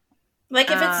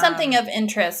 Like if it's something of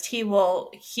interest, he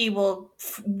will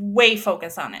way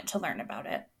focus on it to learn about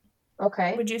it.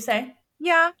 Okay. Would you say?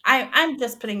 Yeah. I'm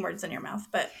just putting words in your mouth,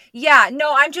 but. Yeah,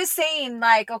 no, I'm just saying,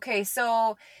 like, okay,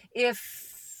 so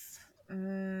if, I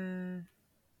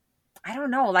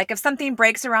don't know, like if something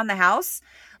breaks around the house,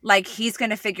 like he's going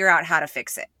to figure out how to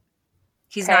fix it.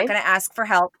 He's not going to ask for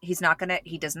help. He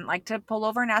doesn't like to pull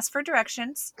over and ask for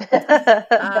directions. But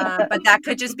that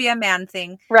could just be a man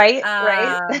thing. Right.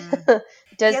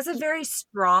 He has a very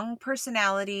strong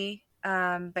personality,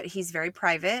 but he's very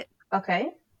private. Okay.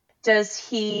 Does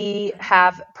he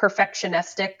have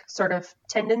perfectionistic sort of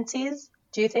tendencies,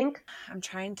 do you think? I'm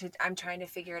trying to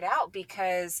figure it out,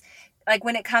 because like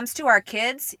when it comes to our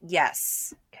kids,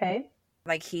 yes. Okay.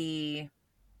 Like he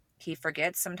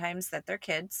forgets sometimes that they're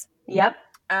kids. Yep.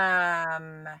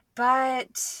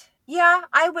 But yeah,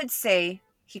 I would say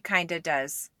he kind of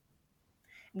does.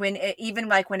 Even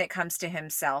when it comes to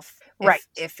himself, right?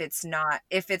 If it's not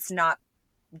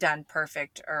done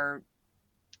perfect or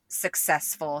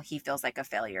successful, he feels like a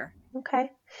failure.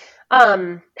 Okay.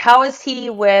 How is he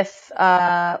with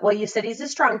well, you said he's a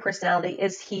strong personality. How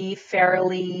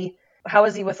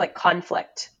is he with like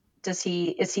conflict? Is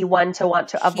he one to want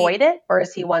to avoid it, or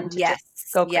is he one to just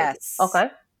go crazy? Yes.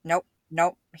 Okay.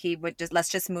 Nope. He would let's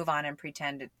just move on and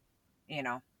pretend it,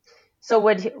 So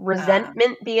would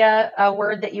resentment be a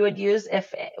word that you would use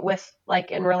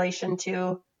in relation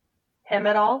to him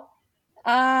at all?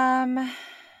 And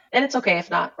it's okay if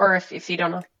not, or if you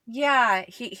don't know. Yeah,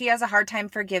 he has a hard time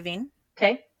forgiving.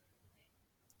 Okay.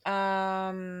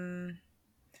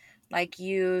 Like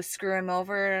you screw him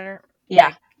over, Yeah.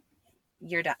 like,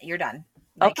 you're done. You're done.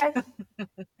 Like, Okay.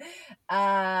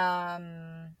 I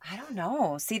don't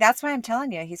know. See, that's why I'm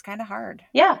telling you, he's kind of hard.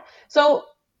 Yeah. So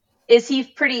is he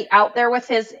pretty out there with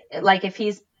his, like, if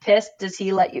he's pissed, does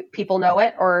he let people know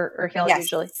it, or he'll Yes.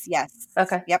 usually? Yes.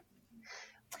 Okay. Yep.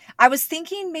 I was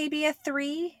thinking maybe a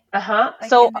 3. Uh-huh. Like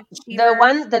So an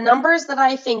achiever. the numbers that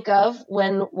I think of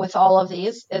with all of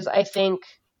these is, I think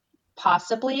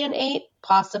possibly an 8,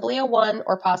 possibly a 1,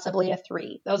 or possibly a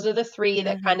 3. Those are the 3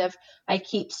 that kind of I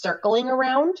keep circling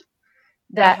around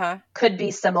that could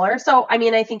be similar. So, I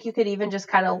mean, I think you could even just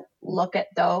kind of look at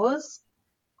those.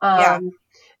 Yeah.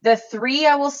 The 3,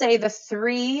 I will say the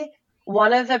 3,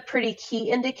 one of the pretty key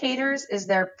indicators is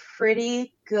they're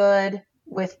pretty good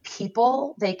with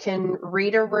people. They can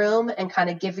read a room and kind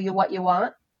of give you what you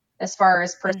want. As far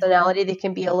as personality, they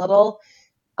can be a little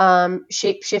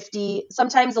shape-shifty,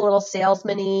 sometimes a little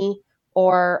salesman-y,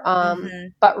 or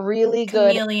but really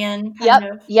good. Chameleon kind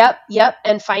of. Yep.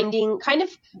 And finding kind of,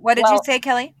 what did you say,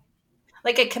 Kelly?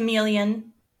 Like a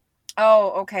chameleon.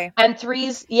 Oh, okay. And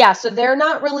 3s, yeah, so they're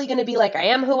not really going to be like, I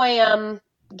am who I am,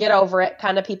 get over it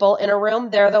kind of people in a room.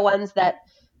 They're the ones that,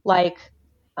 like,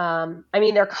 I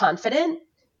mean, they're confident,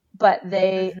 but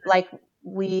they like,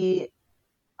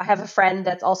 I have a friend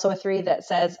that's also a 3 that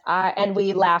says, and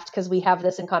we laughed because we have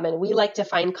this in common. We like to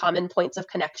find common points of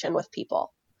connection with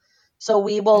people. So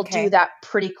we will do that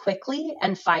pretty quickly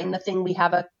and find the thing we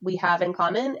have in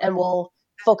common, and we'll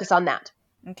focus on that.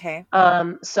 Okay.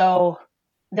 So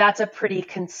that's a pretty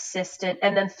consistent.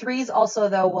 And then 3s also,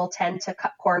 though, will tend to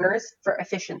cut corners for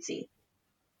efficiency.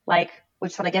 Like, we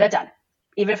just want to get it done.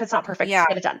 Even if it's not perfect,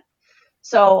 get it done.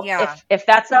 So if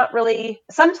that's not really,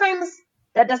 sometimes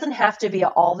that doesn't have to be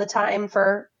all the time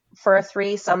for a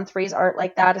 3. Some 3s aren't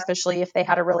like that, especially if they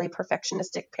had a really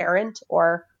perfectionistic parent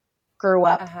or grew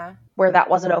up where that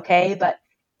wasn't okay, but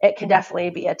it can definitely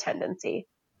be a tendency.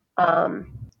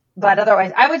 But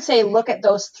otherwise, I would say look at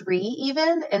those 3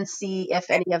 even and see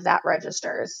if any of that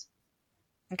registers.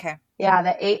 Okay. Yeah,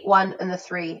 the 8, 1, and the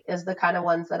 3 is the kind of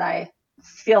ones that I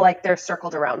feel like they're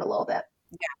circled around a little bit.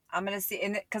 Yeah, I'm gonna see,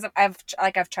 because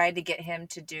I've tried to get him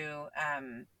to do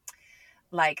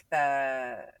like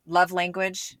the love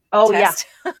language. Oh test.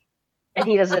 Yeah, and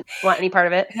he doesn't want any part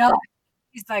of it. No,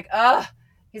 he's like, I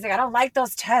don't like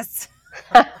those tests.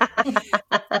 I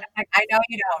know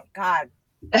you don't. God,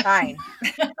 fine.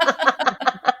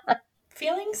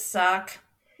 Feelings suck.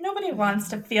 Nobody wants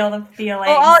to feel the feelings.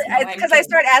 Well, because I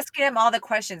start asking him all the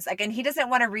questions. Like, and he doesn't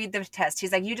want to read the test.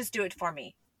 He's like, you just do it for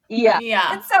me. Yeah.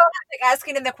 And so I'm like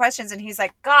asking him the questions, and he's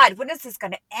like, God, when is this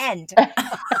going to end?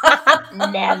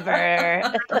 Never.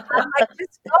 I'm like,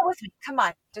 just go with me. Come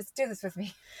on, just do this with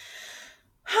me.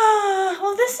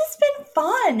 Well, this has been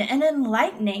fun and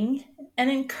enlightening and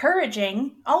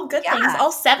encouraging. All good things.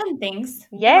 All 7 things.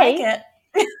 Yay. I like it.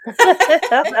 Those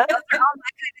are all my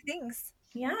kind of things.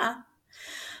 Yeah.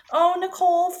 Oh,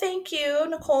 Nicole, thank you.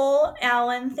 Nicole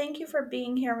Allen, thank you for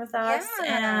being here with us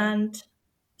and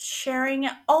sharing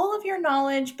all of your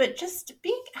knowledge, but just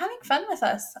having fun with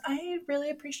us. I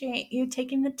really appreciate you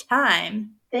taking the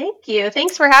time. Thank you.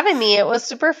 Thanks for having me. It was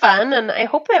super fun, and I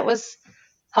hope it was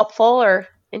helpful or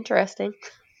interesting.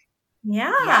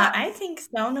 Yeah. I think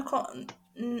so.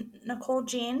 Nicole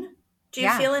Jean, do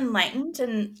you feel enlightened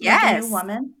and like a new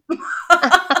woman? Well,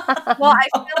 I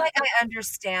feel like I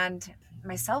understand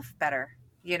myself better,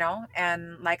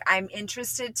 and like I'm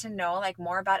interested to know like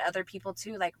more about other people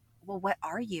too. Like, well, what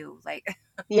are you like?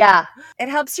 Yeah, it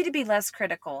helps you to be less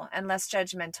critical and less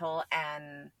judgmental,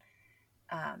 and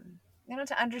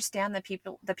to understand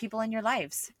the people in your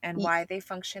lives and why they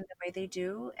function the way they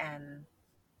do. And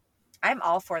I'm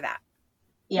all for that.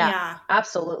 Yeah.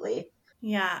 Absolutely.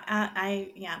 Yeah,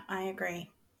 I agree.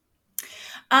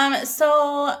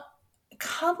 So a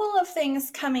couple of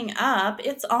things coming up.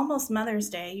 It's almost Mother's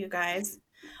Day, you guys.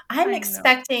 I'm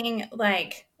expecting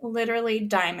like literally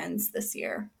diamonds this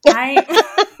year.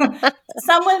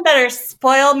 Someone better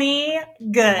spoil me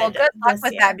good. Well, good luck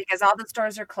with that because all the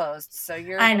stores are closed. So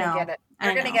you're going to get it.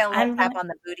 You're going to get a little tap on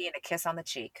the booty and a kiss on the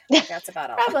cheek. That's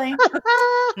about all. Probably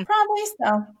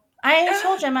so. I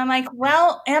told him, I'm like,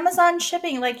 well, Amazon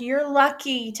shipping, like you're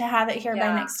lucky to have it here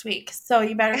by next week. So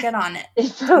you better get on it.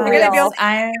 You're going to be able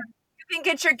to you can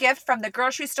get your gift from the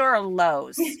grocery store or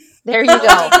Lowe's. There you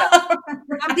go.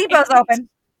 Home Depot's open.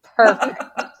 Perfect.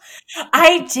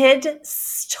 I did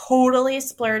totally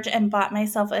splurge and bought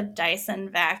myself a Dyson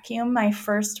vacuum, my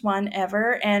first one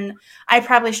ever. And I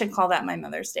probably should call that my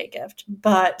Mother's Day gift.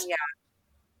 But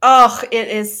Oh, it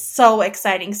is so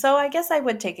exciting. So I guess I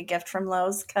would take a gift from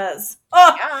Lowe's because,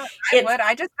 Yeah, I would.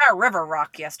 I just got a river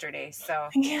rock yesterday, so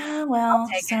yeah, well,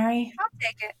 take it. sorry. I'll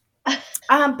take it.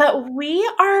 But we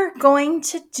are going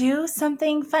to do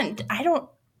something fun.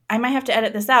 I might have to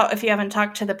edit this out if you haven't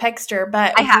talked to the Pegster,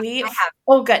 but I have.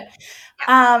 oh, good.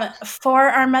 For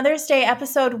our Mother's Day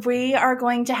episode, we are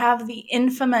going to have the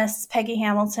infamous Peggy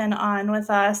Hamilton on with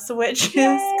us, which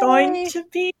is going to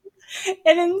be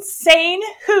an insane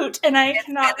hoot. And It's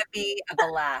going to be a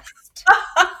blast.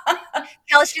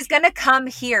 Hell, she's going to come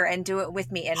here and do it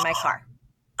with me in my car.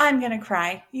 I'm going to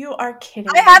cry. You are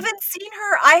kidding me. I haven't seen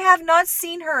her. I have not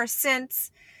seen her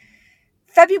since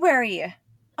February.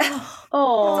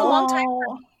 Oh, that's a long time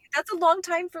for me. That's a long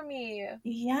time for me.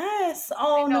 Yes.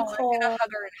 Oh, Nicole. I'm going to hug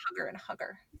her and hug her and hug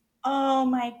her. Oh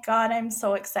my God, I'm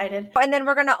so excited. And then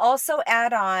we're going to also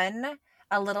add on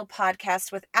a little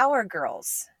podcast with our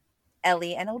girls,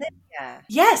 Ellie and Olivia.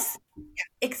 Yes,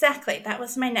 exactly. That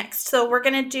was my next. So we're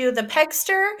going to do the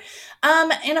Pegster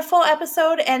in a full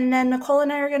episode, and then Nicole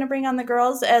and I are going to bring on the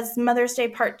girls as Mother's Day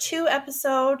Part 2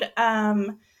 episode.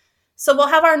 So we'll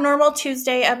have our normal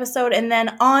Tuesday episode, and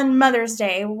then on Mother's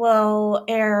Day, we'll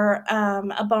air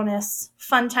a bonus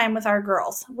fun time with our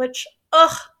girls, which,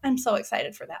 I'm so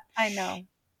excited for that. I know.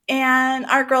 And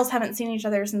our girls haven't seen each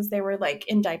other since they were like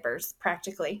in diapers,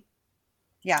 practically.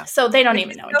 Yeah. So they don't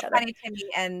even know each other. Funny to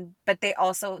me, but they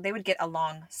would get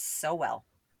along so well.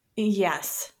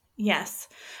 Yes.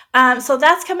 So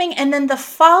that's coming. And then the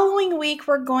following week,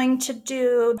 we're going to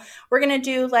do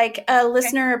like a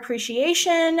listener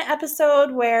appreciation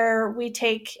episode where we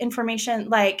take information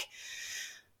like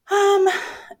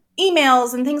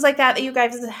emails and things like that you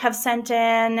guys have sent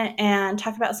in and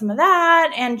talk about some of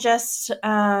that, and just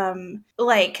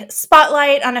like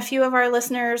spotlight on a few of our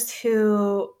listeners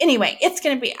who, anyway, it's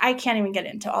going to be, I can't even get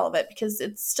into all of it because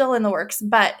it's still in the works,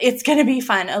 but it's going to be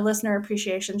fun. A listener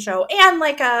appreciation show, and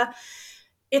like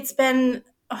it's been,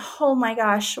 oh my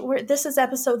gosh, this is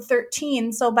episode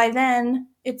 13. So by then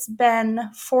it's been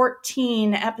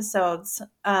 14 episodes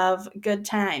of good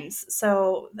times.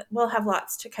 So we'll have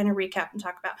lots to kind of recap and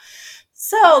talk about.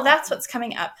 So that's what's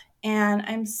coming up. And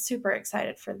I'm super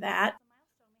excited for that.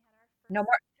 No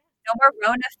more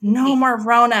Rona. No more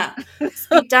Rona. Let's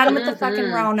be done with the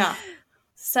fucking Rona.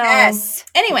 So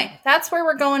anyway, that's where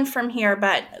we're going from here.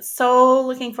 But so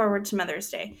looking forward to Mother's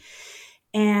Day.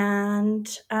 And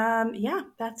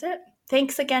that's it.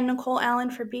 Thanks again, Nicole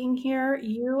Allen, for being here.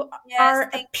 You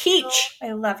are a peach.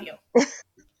 I love you.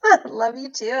 Love you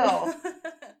too.